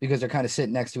together because they're kind of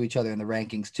sitting next to each other in the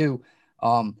rankings too.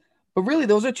 But really,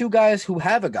 those are 2 guys who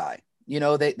have a guy.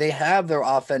 They have their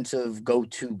offensive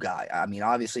go-to guy.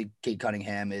 Obviously, Cade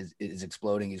Cunningham is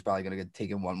exploding. He's probably going to get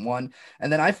taken 1-1.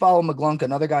 And then I follow McClung,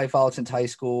 another guy I followed since high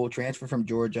school, transferred from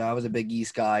Georgia. I was a Big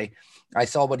East guy. I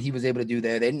saw what he was able to do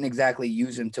there. They didn't exactly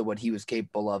use him to what he was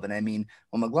capable of. And when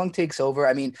McClung takes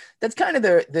over, that's kind of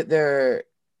their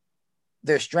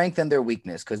strength and their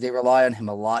weakness because they rely on him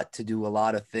a lot to do a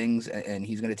lot of things, and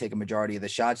he's going to take a majority of the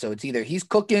shots. So it's either he's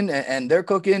cooking and they're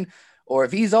cooking, or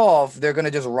if he's off, they're going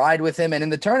to just ride with him. And in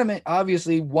the tournament,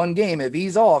 obviously, one game, if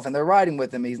he's off and they're riding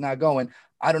with him, he's not going.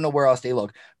 I don't know where else they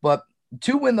look. But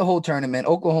to win the whole tournament,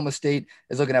 Oklahoma State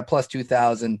is looking at plus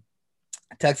 2,000.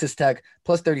 Texas Tech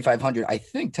plus 3,500. I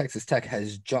think Texas Tech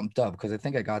has jumped up because I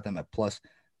think I got them at plus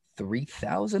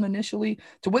 3,000 initially.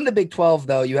 To win the Big 12,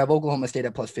 though, you have Oklahoma State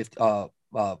at plus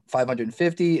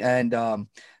 550, and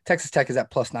Texas Tech is at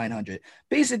plus 900.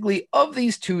 Basically, of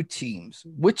these two teams,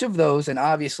 which of those, and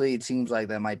obviously it seems like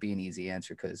that might be an easy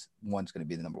answer because one's going to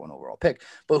be the number one overall pick,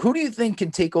 but who do you think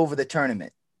can take over the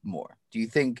tournament more? Do you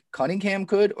think Cunningham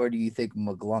could, or do you think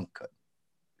McClung could?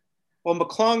 Well,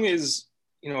 McClung is,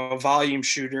 a volume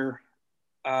shooter.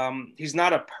 He's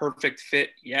not a perfect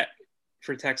fit yet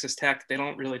for Texas Tech. They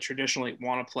don't really traditionally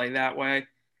want to play that way.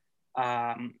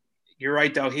 You're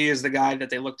right, though. He is the guy that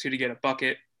they look to get a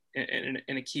bucket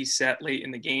in a key set late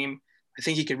in the game. I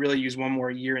think he could really use one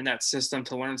more year in that system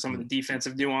to learn some of the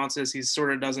defensive nuances. He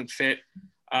sort of doesn't fit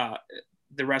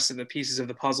the rest of the pieces of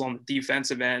the puzzle on the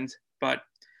defensive end. But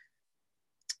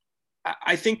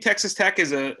I think Texas Tech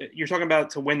you're talking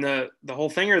about to win the whole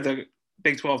thing or the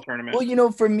Big 12 tournament?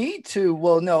 Well, for me too.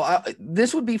 Well, no,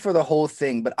 this would be for the whole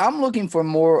thing, but I'm looking for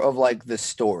more of like the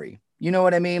story. You know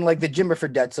what I mean? Like the Jimmer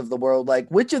Fredette's of the world. Like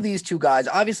which of these two guys?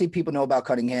 Obviously, people know about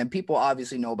Cunningham. People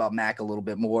obviously know about Mac a little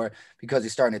bit more because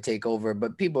he's starting to take over.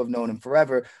 But people have known him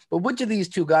forever. But which of these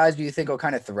two guys do you think will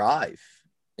kind of thrive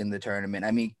in the tournament? I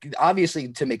mean, obviously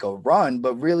to make a run,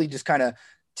 but really just kind of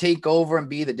take over and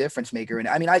be the difference maker. And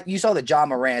I mean, you saw the Ja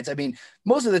Morant. I mean,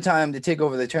 most of the time to take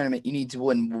over the tournament, you need to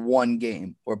win one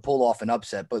game or pull off an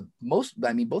upset. But both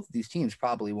of these teams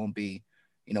probably won't be,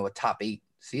 a top 8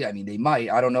 seed. I mean, they might.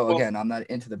 I don't know. Well, again, I'm not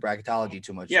into the bracketology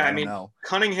too much. Yeah, so I mean, know.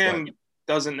 Cunningham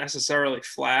doesn't necessarily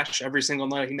flash every single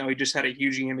night. He just had a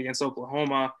huge game against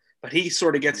Oklahoma, but he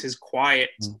sort of gets his quiet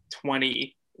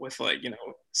 20 with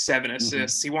 7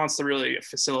 assists. He wants to really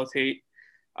facilitate.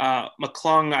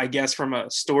 McClung, I guess from a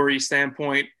story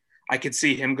standpoint, I could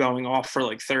see him going off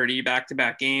for 30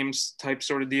 back-to-back games type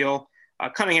sort of deal.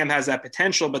 Cunningham has that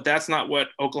potential, but that's not what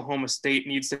Oklahoma State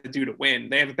needs to do to win.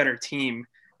 They have a better team.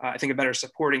 I think a better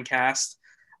supporting cast.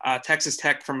 Texas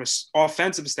Tech, from an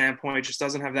offensive standpoint, just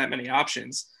doesn't have that many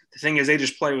options. The thing is, they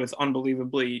just play with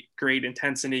unbelievably great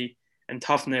intensity and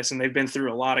toughness, and they've been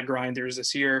through a lot of grinders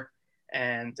this year.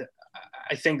 And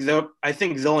I think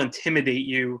they'll intimidate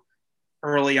you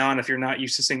early on if you're not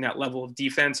used to seeing that level of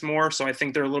defense more. So I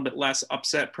think they're a little bit less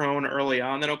upset prone early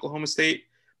on than Oklahoma State,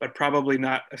 but probably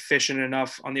not efficient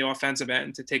enough on the offensive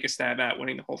end to take a stab at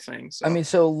winning the whole thing. So. I mean,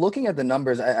 so looking at the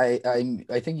numbers, I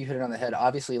think you hit it on the head.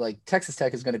 Obviously, Texas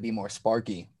Tech is going to be more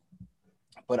sparky,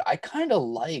 but I kind of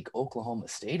like Oklahoma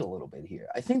State a little bit here.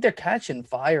 I think they're catching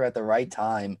fire at the right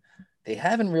time. They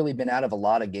haven't really been out of a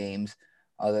lot of games.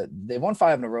 They won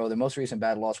 5 in a row. Their most recent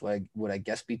bad loss would I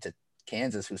guess be to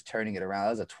Kansas, who's turning it around. That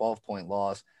was a 12-point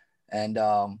loss. And,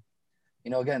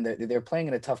 again, they're playing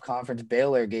in a tough conference.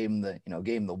 Baylor gave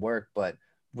them the work, but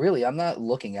really I'm not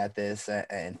looking at this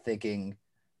and thinking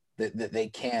that they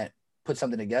can't put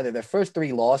something together. Their first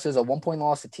 3 losses, a 1-point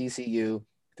loss to TCU,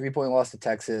 3-point loss to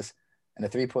Texas, and a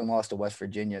 3-point loss to West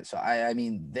Virginia. So, I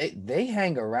mean, they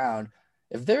hang around.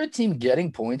 If they're a team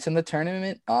getting points in the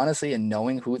tournament, honestly, and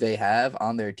knowing who they have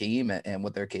on their team and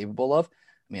what they're capable of,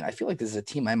 I mean, I feel like this is a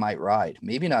team I might ride.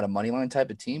 Maybe not a money line type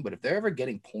of team, but if they're ever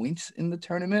getting points in the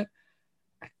tournament,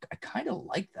 I kind of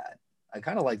like that. I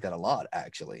kind of like that a lot,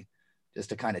 actually, just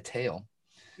to kind of tail.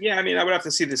 Yeah, I mean, I would have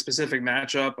to see the specific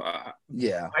matchup.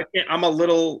 Yeah. I'm a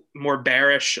little more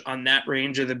bearish on that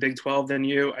range of the Big 12 than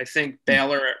you. I think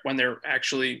Baylor, when they're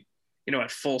actually,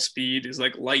 at full speed, is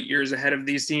light years ahead of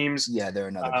these teams. Yeah, they're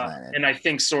another planet. And I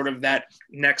think sort of that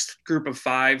next group of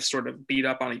 5 sort of beat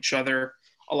up on each other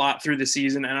a lot through the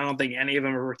season, and I don't think any of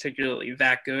them are particularly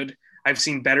that good. I've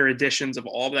seen better editions of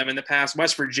all of them in the past.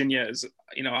 West Virginia is,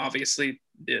 obviously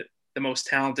the most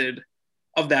talented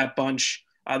of that bunch.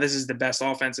 This is the best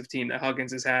offensive team that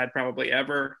Huggins has had probably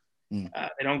ever. They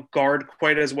don't guard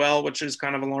quite as well, which is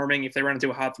kind of alarming. If they run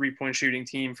into a hot 3-point shooting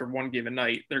team for one given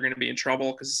night, they're going to be in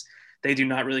trouble because they do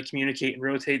not really communicate and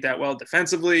rotate that well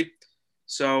defensively.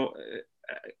 So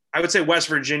I would say West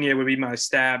Virginia would be my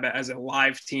stab as a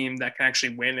live team that can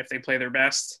actually win if they play their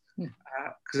best,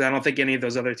 because I don't think any of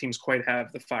those other teams quite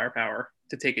have the firepower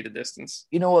to take it the distance.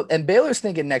 You know what? And Baylor's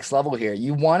thinking next level here.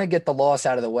 You want to get the loss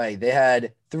out of the way. They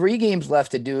had 3 games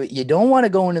left to do it. You don't want to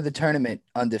go into the tournament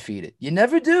undefeated. You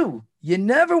never do. You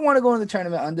never want to go into the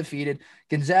tournament undefeated.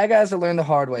 Gonzaga has to learn the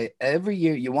hard way. Every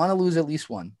year, you want to lose at least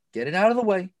one. Get it out of the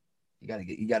way.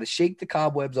 You got to shake the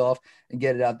cobwebs off and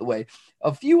get it out the way.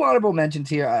 A few honorable mentions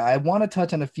here. I want to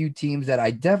touch on a few teams that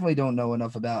I definitely don't know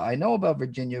enough about. I know about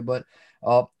Virginia, but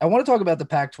I want to talk about the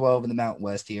Pac-12 and the Mountain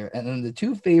West here. And then the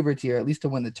two favorites here, at least to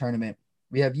win the tournament,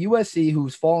 we have USC,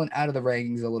 who's fallen out of the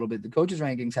rankings a little bit. The coaches'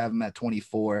 rankings have them at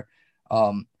 24.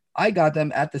 I got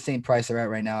them at the same price they're at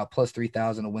right now, plus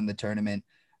 3,000 to win the tournament.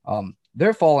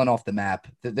 They're falling off the map.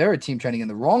 They're a team trending in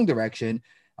the wrong direction.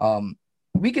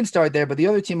 We can start there, but the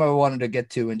other team I wanted to get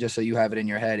to, and just so you have it in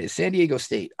your head, is San Diego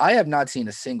State. I have not seen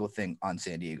a single thing on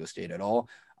San Diego State at all.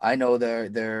 I know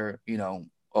they're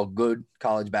a good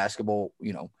college basketball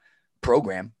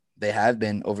program. They have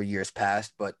been over years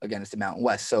past, but again, it's the Mountain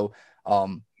West. So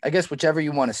I guess whichever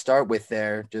you want to start with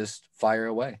there, just fire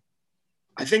away.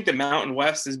 I think the Mountain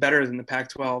West is better than the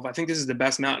Pac-12. I think this is the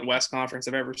best Mountain West conference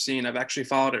I've ever seen. I've actually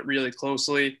followed it really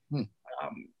closely.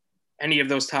 Any of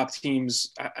those top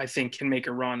teams, I think, can make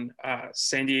a run.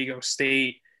 San Diego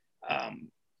State,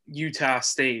 Utah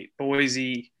State,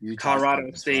 Boise,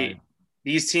 Colorado State. Fine.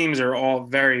 These teams are all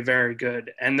very, very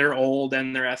good, and they're old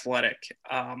and they're athletic.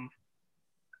 I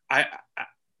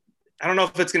don't know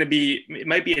if it's going to be – it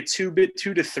might be a 2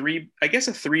 to 3 – I guess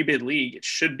a 3-bid league. It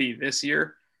should be this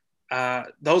year.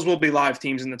 Those will be live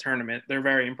teams in the tournament. They're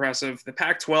very impressive. The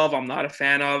Pac-12 I'm not a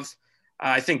fan of.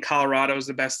 I think Colorado is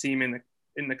the best team in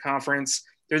the conference.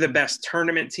 They're the best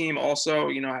tournament team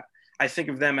also. I think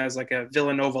of them as like a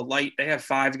Villanova light. They have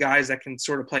 5 guys that can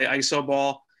sort of play iso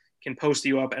ball, can post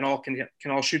you up, and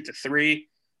can all shoot the 3.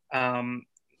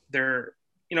 They're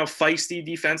feisty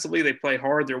defensively. They play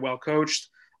hard. They're well coached.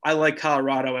 I like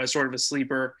Colorado as sort of a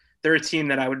sleeper. They're a team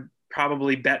that I would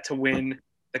probably bet to win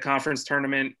the conference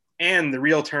tournament and the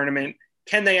real tournament.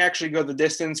 Can they actually go the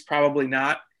distance? Probably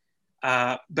not.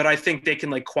 But I think they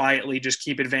can quietly just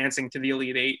keep advancing to the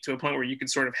Elite Eight to a point where you can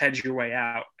sort of hedge your way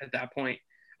out at that point.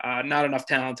 Not enough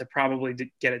talent to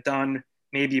probably get it done.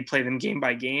 Maybe you play them game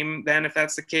by game then if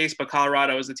that's the case. But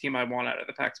Colorado is the team I want out of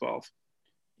the Pac-12.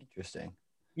 Interesting.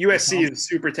 USC is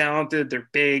super talented. They're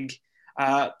big.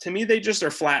 To me, they just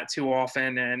are flat too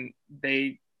often, and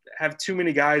they have too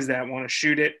many guys that want to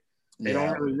shoot it. They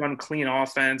don't really run clean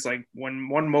offense. Like when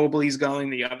one Mobley's going,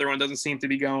 the other one doesn't seem to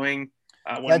be going.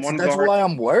 That's why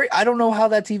I'm worried. I don't know how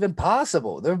that's even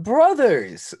possible. They're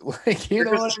brothers.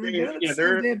 They're on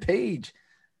the same page.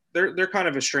 They're kind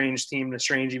of a strange team, a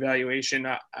strange evaluation.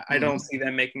 I don't see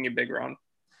them making a big run.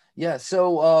 Yeah.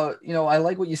 So, I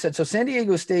like what you said. So San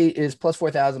Diego State is plus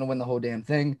 4,000 to win the whole damn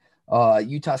thing.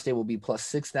 Utah State will be plus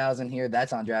 6,000 here.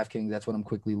 That's on DraftKings. That's what I'm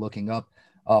quickly looking up.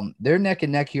 They're neck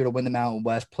and neck here to win the Mountain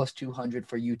West, plus 200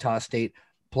 for Utah State,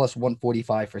 plus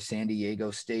 145 for San Diego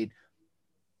State.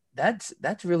 That's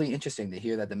really interesting to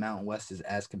hear that the Mountain West is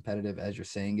as competitive as you're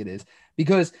saying it is,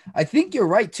 because I think you're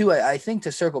right too. I think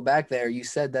to circle back there, you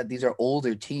said that these are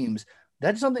older teams.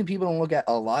 That's something people don't look at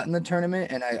a lot in the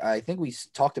tournament. And I think we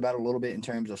talked about a little bit in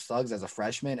terms of Suggs as a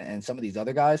freshman and some of these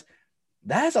other guys.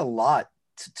 That has a lot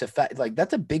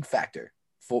that's a big factor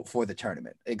for the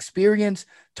tournament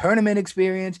tournament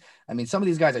experience. I mean, some of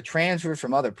these guys are transfers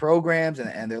from other programs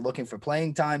and they're looking for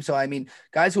playing time. So, I mean,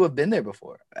 guys who have been there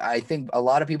before, I think a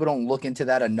lot of people don't look into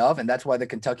that enough. And that's why the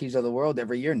Kentuckys of the world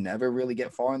every year never really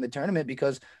get far in the tournament,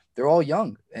 because they're all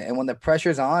young. And when the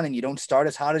pressure's on and you don't start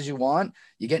as hot as you want,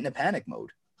 you get into panic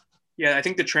mode. Yeah, I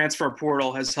think the transfer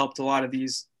portal has helped a lot of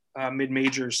these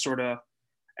mid-majors sort of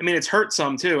 – I mean, it's hurt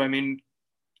some too. I mean,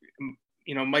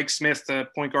 Mike Smith, the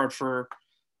point guard for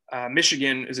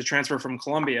Michigan, is a transfer from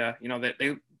Columbia.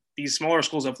 These smaller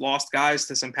schools have lost guys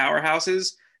to some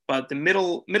powerhouses, but the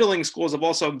middling schools have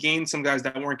also gained some guys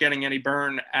that weren't getting any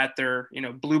burn at their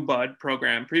Blue Bud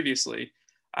program previously.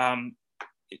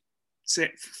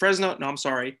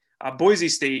 Boise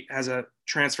State has a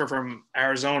transfer from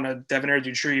Arizona, Devonaire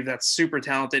Dutrieve, that's super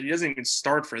talented. He doesn't even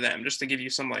start for them, just to give you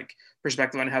some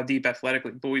perspective on how deep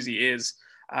athletically Boise is.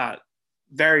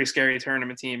 Very scary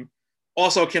tournament team.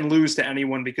 Also can lose to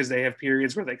anyone because they have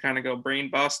periods where they kind of go brain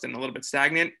bust and a little bit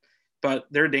stagnant, but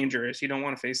they're dangerous. You don't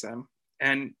want to face them.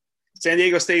 And San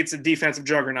Diego State's a defensive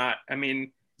juggernaut. I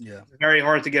mean, very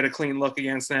hard to get a clean look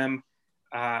against them.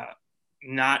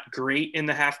 Not great in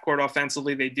the half court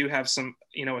offensively. They do have some,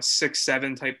 a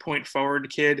 6'7" type point forward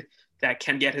kid that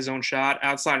can get his own shot.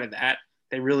 Outside of that,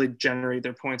 they really generate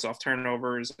their points off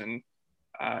turnovers and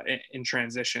in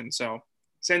transition. So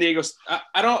San Diego,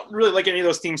 I don't really like any of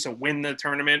those teams to win the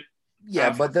tournament.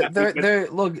 Yeah, but they're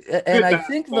look, and I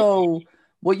think though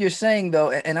what you're saying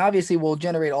though, and obviously we'll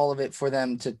generate all of it for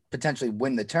them to potentially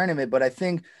win the tournament, but I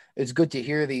think it's good to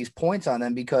hear these points on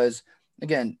them because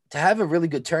again, to have a really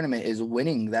good tournament is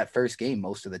winning that first game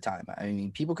most of the time. I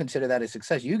mean, people consider that a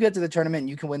success. You get to the tournament and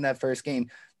you can win that first game.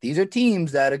 These are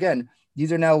teams that, again,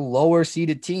 these are now lower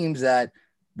seeded teams that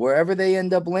wherever they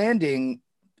end up landing,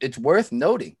 it's worth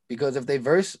noting, because if they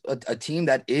verse a team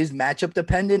that is matchup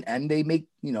dependent and they make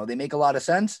a lot of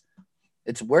sense,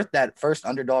 it's worth that first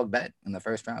underdog bet in the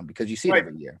first round, because you see it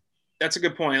every year. That's a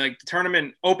good point. Like, the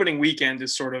tournament opening weekend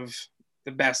is sort of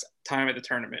the best time at the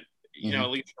tournament. At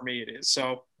least for me it is.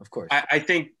 So of course,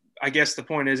 I guess the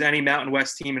point is any Mountain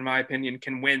West team, in my opinion,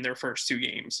 can win their first 2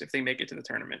 games if they make it to the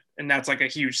tournament. And that's like a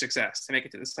huge success to make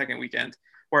it to the second weekend.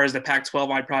 Whereas the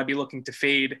Pac-12, I'd probably be looking to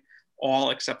fade all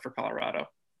except for Colorado.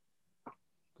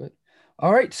 Good.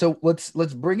 All right. So let's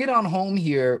bring it on home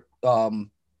here.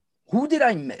 Who did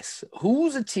I miss?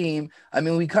 Who's a team? I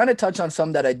mean, we kind of touched on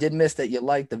some that I did miss that you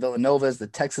like, the Villanovas, the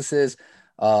Texases.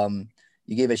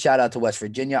 You gave a shout out to West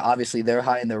Virginia. Obviously, they're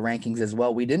high in their rankings as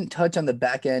well. We didn't touch on the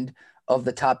back end of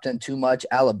the top 10 too much.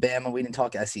 Alabama, we didn't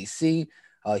talk SEC.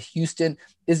 Houston.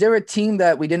 Is there a team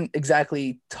that we didn't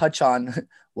exactly touch on?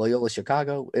 Loyola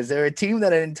Chicago. Is there a team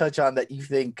that I didn't touch on that you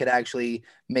think could actually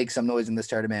make some noise in this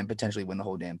tournament and potentially win the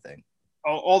whole damn thing?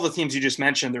 All the teams you just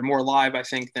mentioned, they're more live, I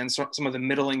think, than some of the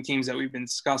middling teams that we've been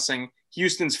discussing.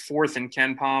 Houston's 4th in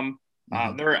KenPom.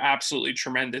 They're an absolutely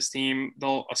tremendous team.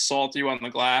 They'll assault you on the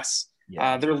glass.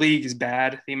 Yeah. Their league is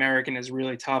bad. The American is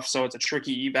really tough, so it's a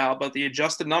tricky eval, but the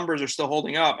adjusted numbers are still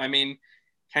holding up. I mean,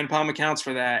 KenPom accounts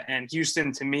for that, and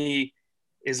Houston, to me,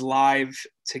 is live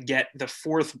to get the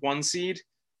 4th 1 seed.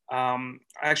 I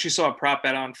actually saw a prop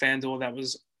bet on FanDuel that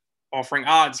was offering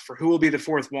odds for who will be the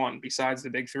 4th one besides the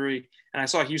big 3, and I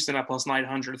saw Houston at plus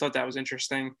 900. I thought that was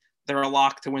interesting. They're a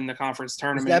lock to win the conference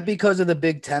tournament. Is that because of the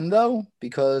Big Ten, though?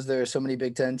 Because there are so many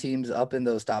Big Ten teams up in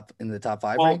the top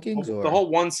 5 rankings? Or? The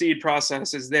whole 1 seed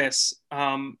process is this.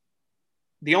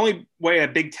 The only way a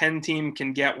Big Ten team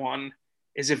can get one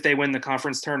is if they win the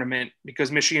conference tournament,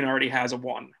 because Michigan already has a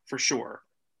 1 for sure.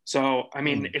 So, I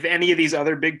mean, if any of these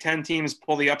other Big Ten teams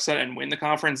pull the upset and win the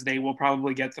conference, they will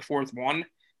probably get the 4th 1,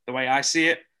 the way I see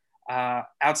it.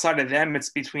 Outside of them,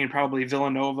 it's between probably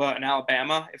Villanova and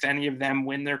Alabama. If any of them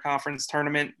win their conference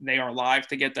tournament, they are live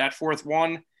to get that 4th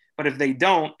 1. But if they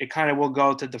don't, it kind of will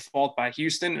go to default by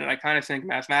Houston. And I kind of think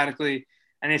mathematically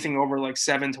anything over like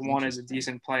 7-1 is a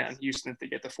decent play on Houston to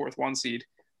get the 4th 1 seed.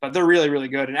 But they're really, really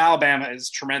good. And Alabama is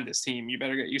a tremendous team. You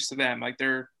better get used to them. Like,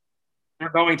 they're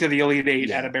going to the Elite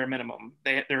 8 at a bare minimum.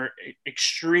 They're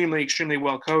extremely, extremely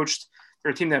well coached.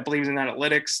 They're a team that believes in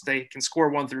analytics. They can score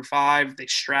 1 through 5. They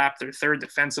strap. They're 3rd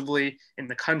defensively in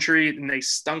the country, and they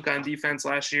stunk on defense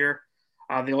last year.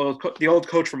 The old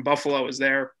coach from Buffalo is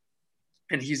there,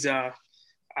 and he's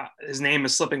his name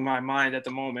is slipping my mind at the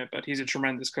moment, but he's a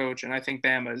tremendous coach, and I think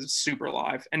Bama is super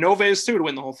live. And Nova is too, to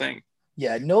win the whole thing.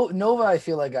 Yeah, Nova, I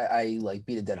feel like I like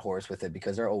beat a dead horse with it,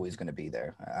 because they're always going to be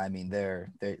there. I mean,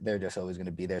 they're just always going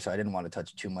to be there, so I didn't want to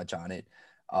touch too much on it.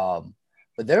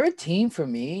 But they're a team for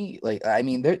me. Like, I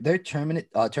mean, they're tournament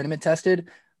tested,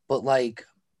 but like,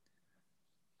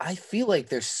 I feel like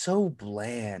they're so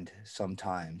bland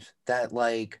sometimes that,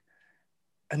 like,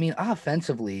 I mean,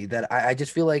 offensively, that I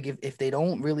just feel like if they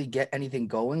don't really get anything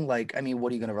going, like, I mean,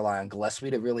 what are you going to rely on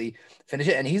Gillespie to really finish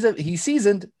it? And he's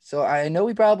seasoned, so I know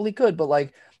he probably could. But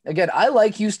like, again, I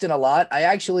like Houston a lot. I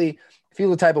actually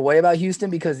feel the type of way about Houston,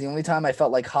 because the only time I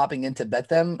felt like hopping in to bet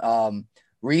them,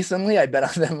 recently, I bet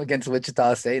on them against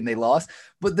Wichita State and they lost.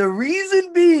 But the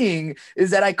reason being is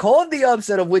that I called the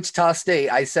upset of Wichita State.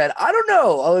 I said, I don't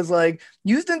know. I was like,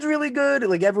 Houston's really good.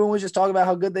 Like, everyone was just talking about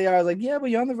how good they are. I was like, yeah,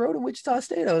 but you're on the road to Wichita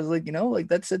State. I was like, like,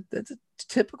 that's a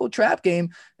typical trap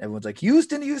game. Everyone's like,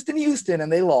 Houston,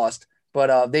 and they lost.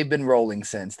 But they've been rolling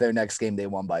since. Their next game, they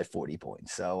won by 40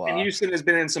 points. So and Houston has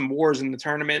been in some wars in the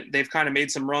tournament. They've kind of made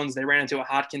some runs. They ran into a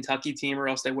hot Kentucky team, or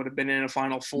else they would have been in a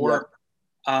Final Four.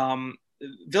 Yep.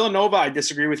 Villanova, I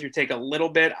disagree with your take a little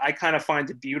bit. I kind of find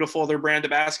it beautiful, their brand of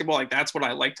basketball. Like, that's what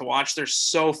I like to watch. They're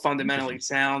so fundamentally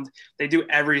sound. They do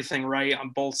everything right on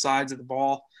both sides of the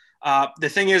ball. The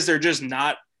thing is, they're just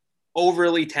not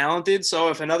overly talented. So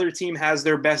if another team has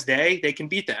their best day, they can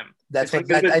beat them. I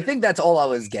think that's all I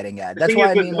was getting at. That's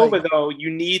why I mean, Villanova, though, you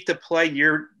need to play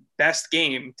your best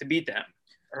game to beat them,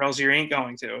 or else you ain't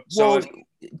going to. So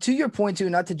to your point too,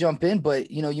 not to jump in,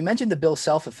 but you mentioned the Bill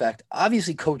Self effect.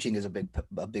 Obviously, coaching is a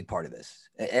big part of this,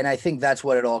 and I think that's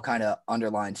what it all kind of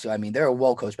underlines. So I mean, they're a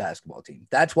well-coached basketball team.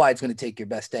 That's why it's going to take your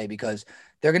best day, because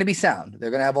they're going to be sound. They're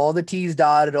going to have all the T's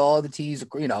dotted, all the T's,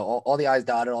 all the I's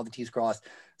dotted, all the T's crossed.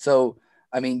 So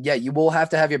I mean, yeah, you will have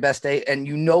to have your best day, and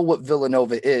you know what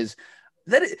Villanova is.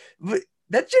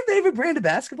 That's your favorite brand of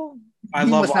basketball? You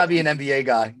must not be an NBA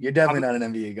guy. You're definitely not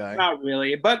an NBA guy. Not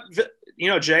really. But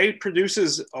Jay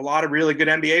produces a lot of really good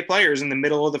NBA players in the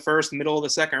middle of the first, middle of the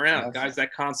second round, guys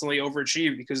that constantly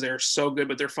overachieve because they're so good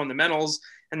with their fundamentals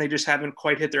and they just haven't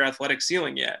quite hit their athletic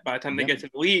ceiling yet. By the time they get to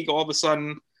the league, all of a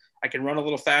sudden I can run a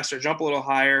little faster, jump a little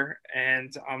higher,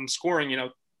 and I'm scoring,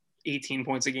 18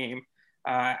 points a game.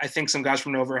 I think some guys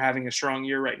from Nova are having a strong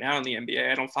year right now in the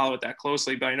NBA. I don't follow it that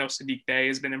closely, but I know Sadiq Bey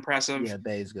has been impressive. Yeah,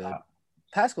 Bey is good.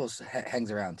 Pascal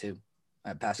hangs around too.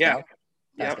 Pascal.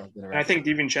 Yeah. And I think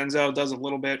DiVincenzo does a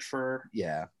little bit for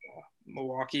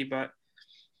Milwaukee, but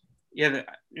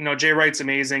Jay Wright's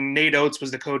amazing. Nate Oates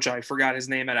was the coach. I forgot his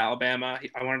name at Alabama.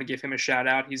 I wanted to give him a shout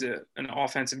out. He's an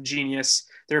offensive genius.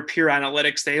 They're pure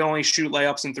analytics. They only shoot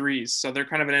layups and threes. So they're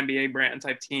kind of an NBA brand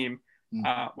type team.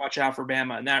 Watch out for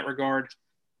Bama in that regard.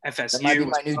 FSU. That might be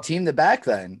my new team to back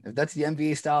then. If that's the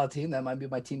NBA style team, that might be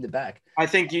my team to back. I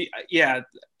think,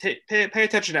 pay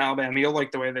attention to Alabama. You'll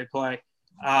like the way they play.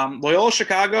 Loyola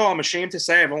Chicago, I'm ashamed to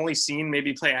say I've only seen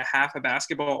maybe play a half of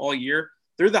basketball all year.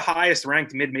 They're the highest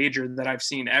ranked mid-major that I've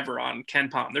seen ever on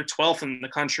KenPom. They're 12th in the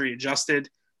country adjusted.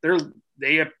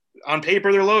 They on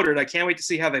paper, they're loaded. I can't wait to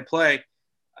see how they play.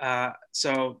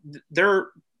 So they're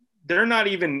not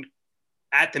even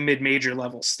at the mid-major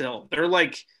level still.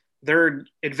 They're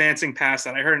advancing past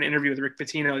that. I heard an interview with Rick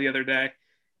Pitino the other day,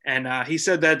 and he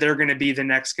said that they're going to be the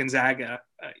next Gonzaga,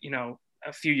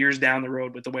 a few years down the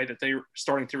road with the way that they're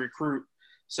starting to recruit.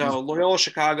 So Loyola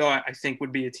Chicago, I think,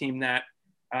 would be a team that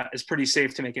is pretty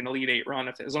safe to make an Elite Eight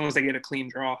run as long as they get a clean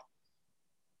draw.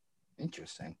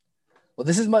 Interesting. Well,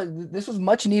 this was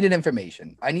much needed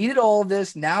information. I needed all of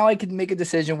this. Now I can make a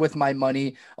decision with my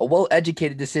money, a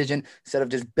well-educated decision, instead of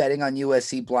just betting on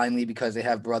USC blindly because they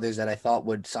have brothers that I thought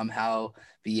would somehow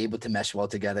be able to mesh well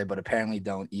together, but apparently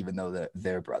don't, even though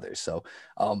they're brothers. So,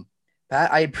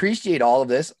 Pat, I appreciate all of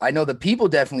this. I know the people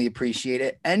definitely appreciate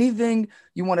it. Anything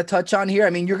you want to touch on here? I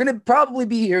mean, you're going to probably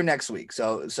be here next week.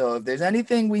 So if there's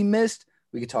anything we missed,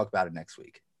 we could talk about it next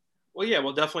week. Well, yeah,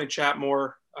 we'll definitely chat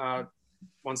more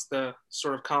once the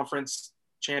sort of conference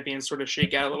champions sort of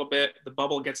shake out a little bit, the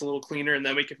bubble gets a little cleaner, and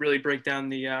then we could really break down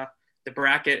the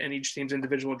bracket and each team's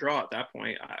individual draw at that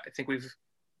point. I think we've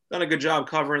done a good job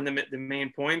covering the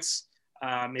main points.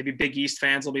 Maybe Big East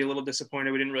fans will be a little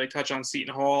disappointed we didn't really touch on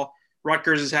Seton Hall.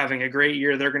 Rutgers is having a great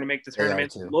year. They're going to make the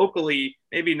tournament locally.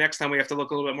 Maybe next time we have to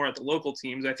look a little bit more at the local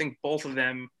teams. I think both of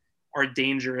them are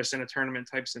dangerous in a tournament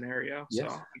type scenario.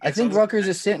 Yes. So I think Rutgers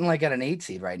is sitting like at an 8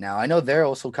 seed right now. I know they're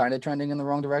also kind of trending in the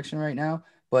wrong direction right now,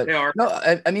 but they are. No,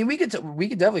 I mean, we could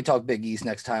definitely talk Big East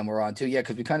next time we're on too. Yeah.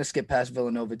 Cause we kind of skipped past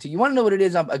Villanova too. You want to know what it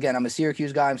is? I'm a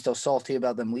Syracuse guy. I'm still salty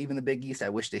about them leaving the Big East. I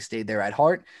wish they stayed there at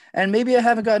heart, and maybe I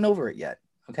haven't gotten over it yet.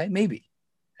 Okay. Maybe.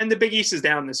 And the Big East is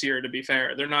down this year, to be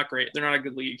fair. They're not great. They're not a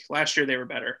good league. Last year they were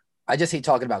better. I just hate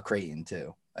talking about Creighton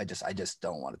too. I just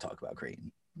don't want to talk about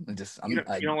Creighton. You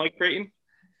don't like Creighton?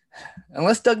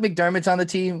 Unless Doug McDermott's on the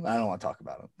team, I don't want to talk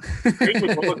about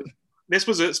him. This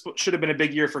should have been a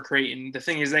big year for Creighton. The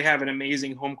thing is, they have an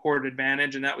amazing home court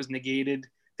advantage, and that was negated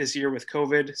this year with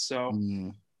COVID. So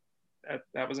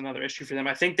that was another issue for them.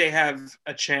 I think they have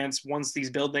a chance once these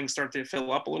buildings start to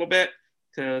fill up a little bit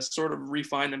to sort of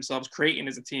refine themselves. Creighton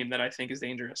is a team that I think is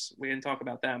dangerous. We didn't talk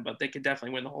about them, but they could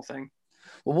definitely win the whole thing.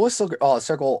 Well, we'll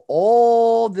circle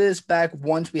all this back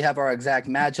once we have our exact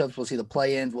matchups. We'll see the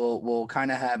play-ins. We'll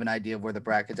kind of have an idea of where the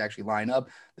brackets actually line up,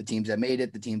 the teams that made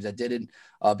it, the teams that didn't,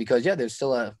 because there's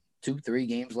still 2-3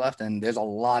 games left, and there's a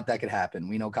lot that could happen.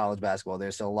 We know college basketball.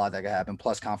 There's still a lot that could happen,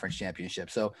 plus conference championship.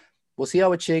 So we'll see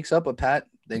how it shakes up. But Pat,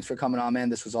 thanks for coming on, man.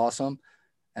 This was awesome.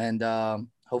 And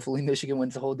hopefully Michigan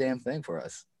wins the whole damn thing for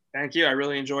us. Thank you. I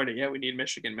really enjoyed it. Yeah, we need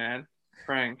Michigan, man.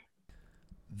 Praying.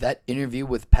 That interview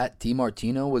with Pat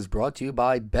DiMartino was brought to you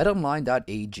by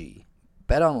BetOnline.ag.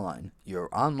 BetOnline, your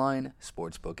online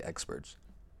sportsbook experts.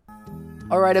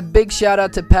 All right, a big shout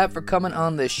out to Pat for coming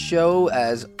on the show.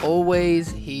 As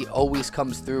always, he always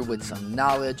comes through with some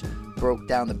knowledge, broke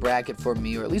down the bracket for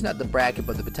me, or at least not the bracket,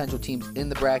 but the potential teams in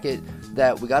the bracket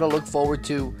that we got to look forward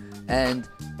to. And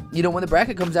when the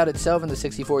bracket comes out itself and the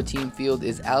 64-team field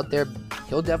is out there,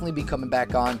 he'll definitely be coming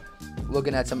back on,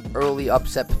 looking at some early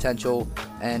upset potential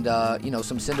and,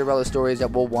 some Cinderella stories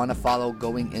that we'll want to follow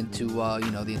going into,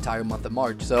 the entire month of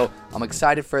March. So I'm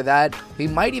excited for that. He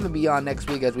might even be on next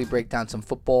week as we break down some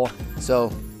football.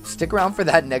 So stick around for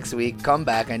that next week. Come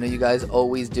back. I know you guys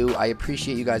always do. I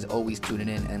appreciate you guys always tuning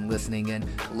in and listening in.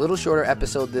 A little shorter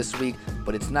episode this week,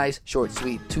 but it's nice, short,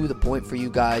 sweet, to the point for you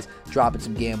guys, dropping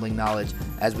some gambling knowledge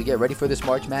as we get ready for this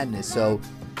March Madness. So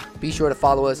be sure to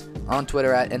follow us on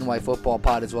Twitter at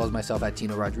NYFootballPod, as well as myself at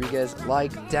Tino Rodriguez.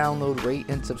 Like, download, rate,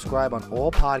 and subscribe on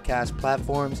all podcast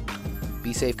platforms.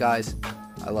 Be safe, guys.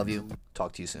 I love you.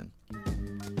 Talk to you soon.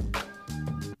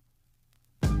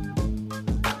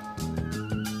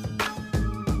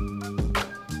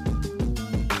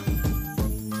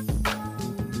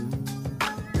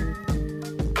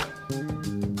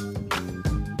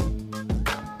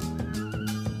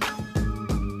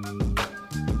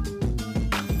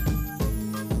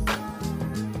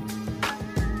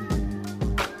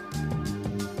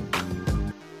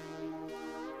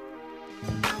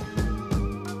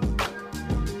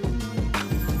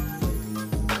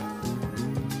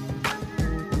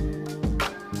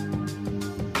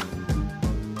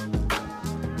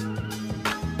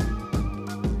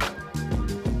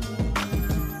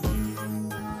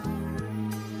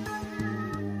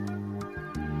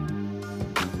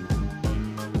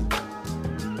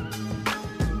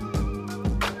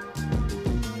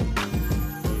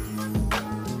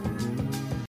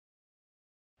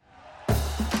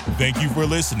 Thank you for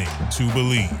listening to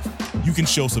Believe. You can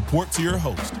show support to your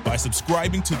host by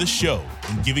subscribing to the show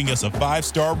and giving us a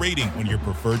 5-star rating on your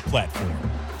preferred platform.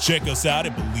 Check us out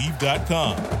at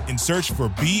Believe.com and search for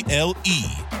BLEAV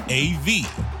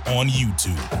on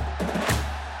YouTube.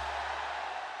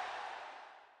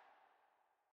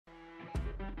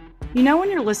 You know when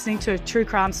you're listening to a true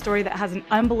crime story that has an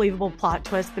unbelievable plot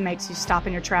twist that makes you stop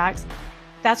in your tracks?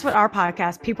 That's what our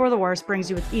podcast, People Are the Worst,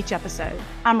 brings you with each episode.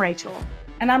 I'm Rachel.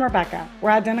 And I'm Rebecca. We're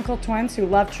identical twins who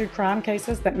love true crime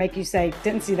cases that make you say,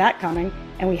 didn't see that coming,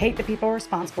 and we hate the people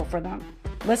responsible for them.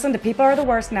 Listen to People Are the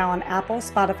Worst now on Apple,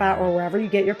 Spotify, or wherever you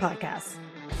get your podcasts.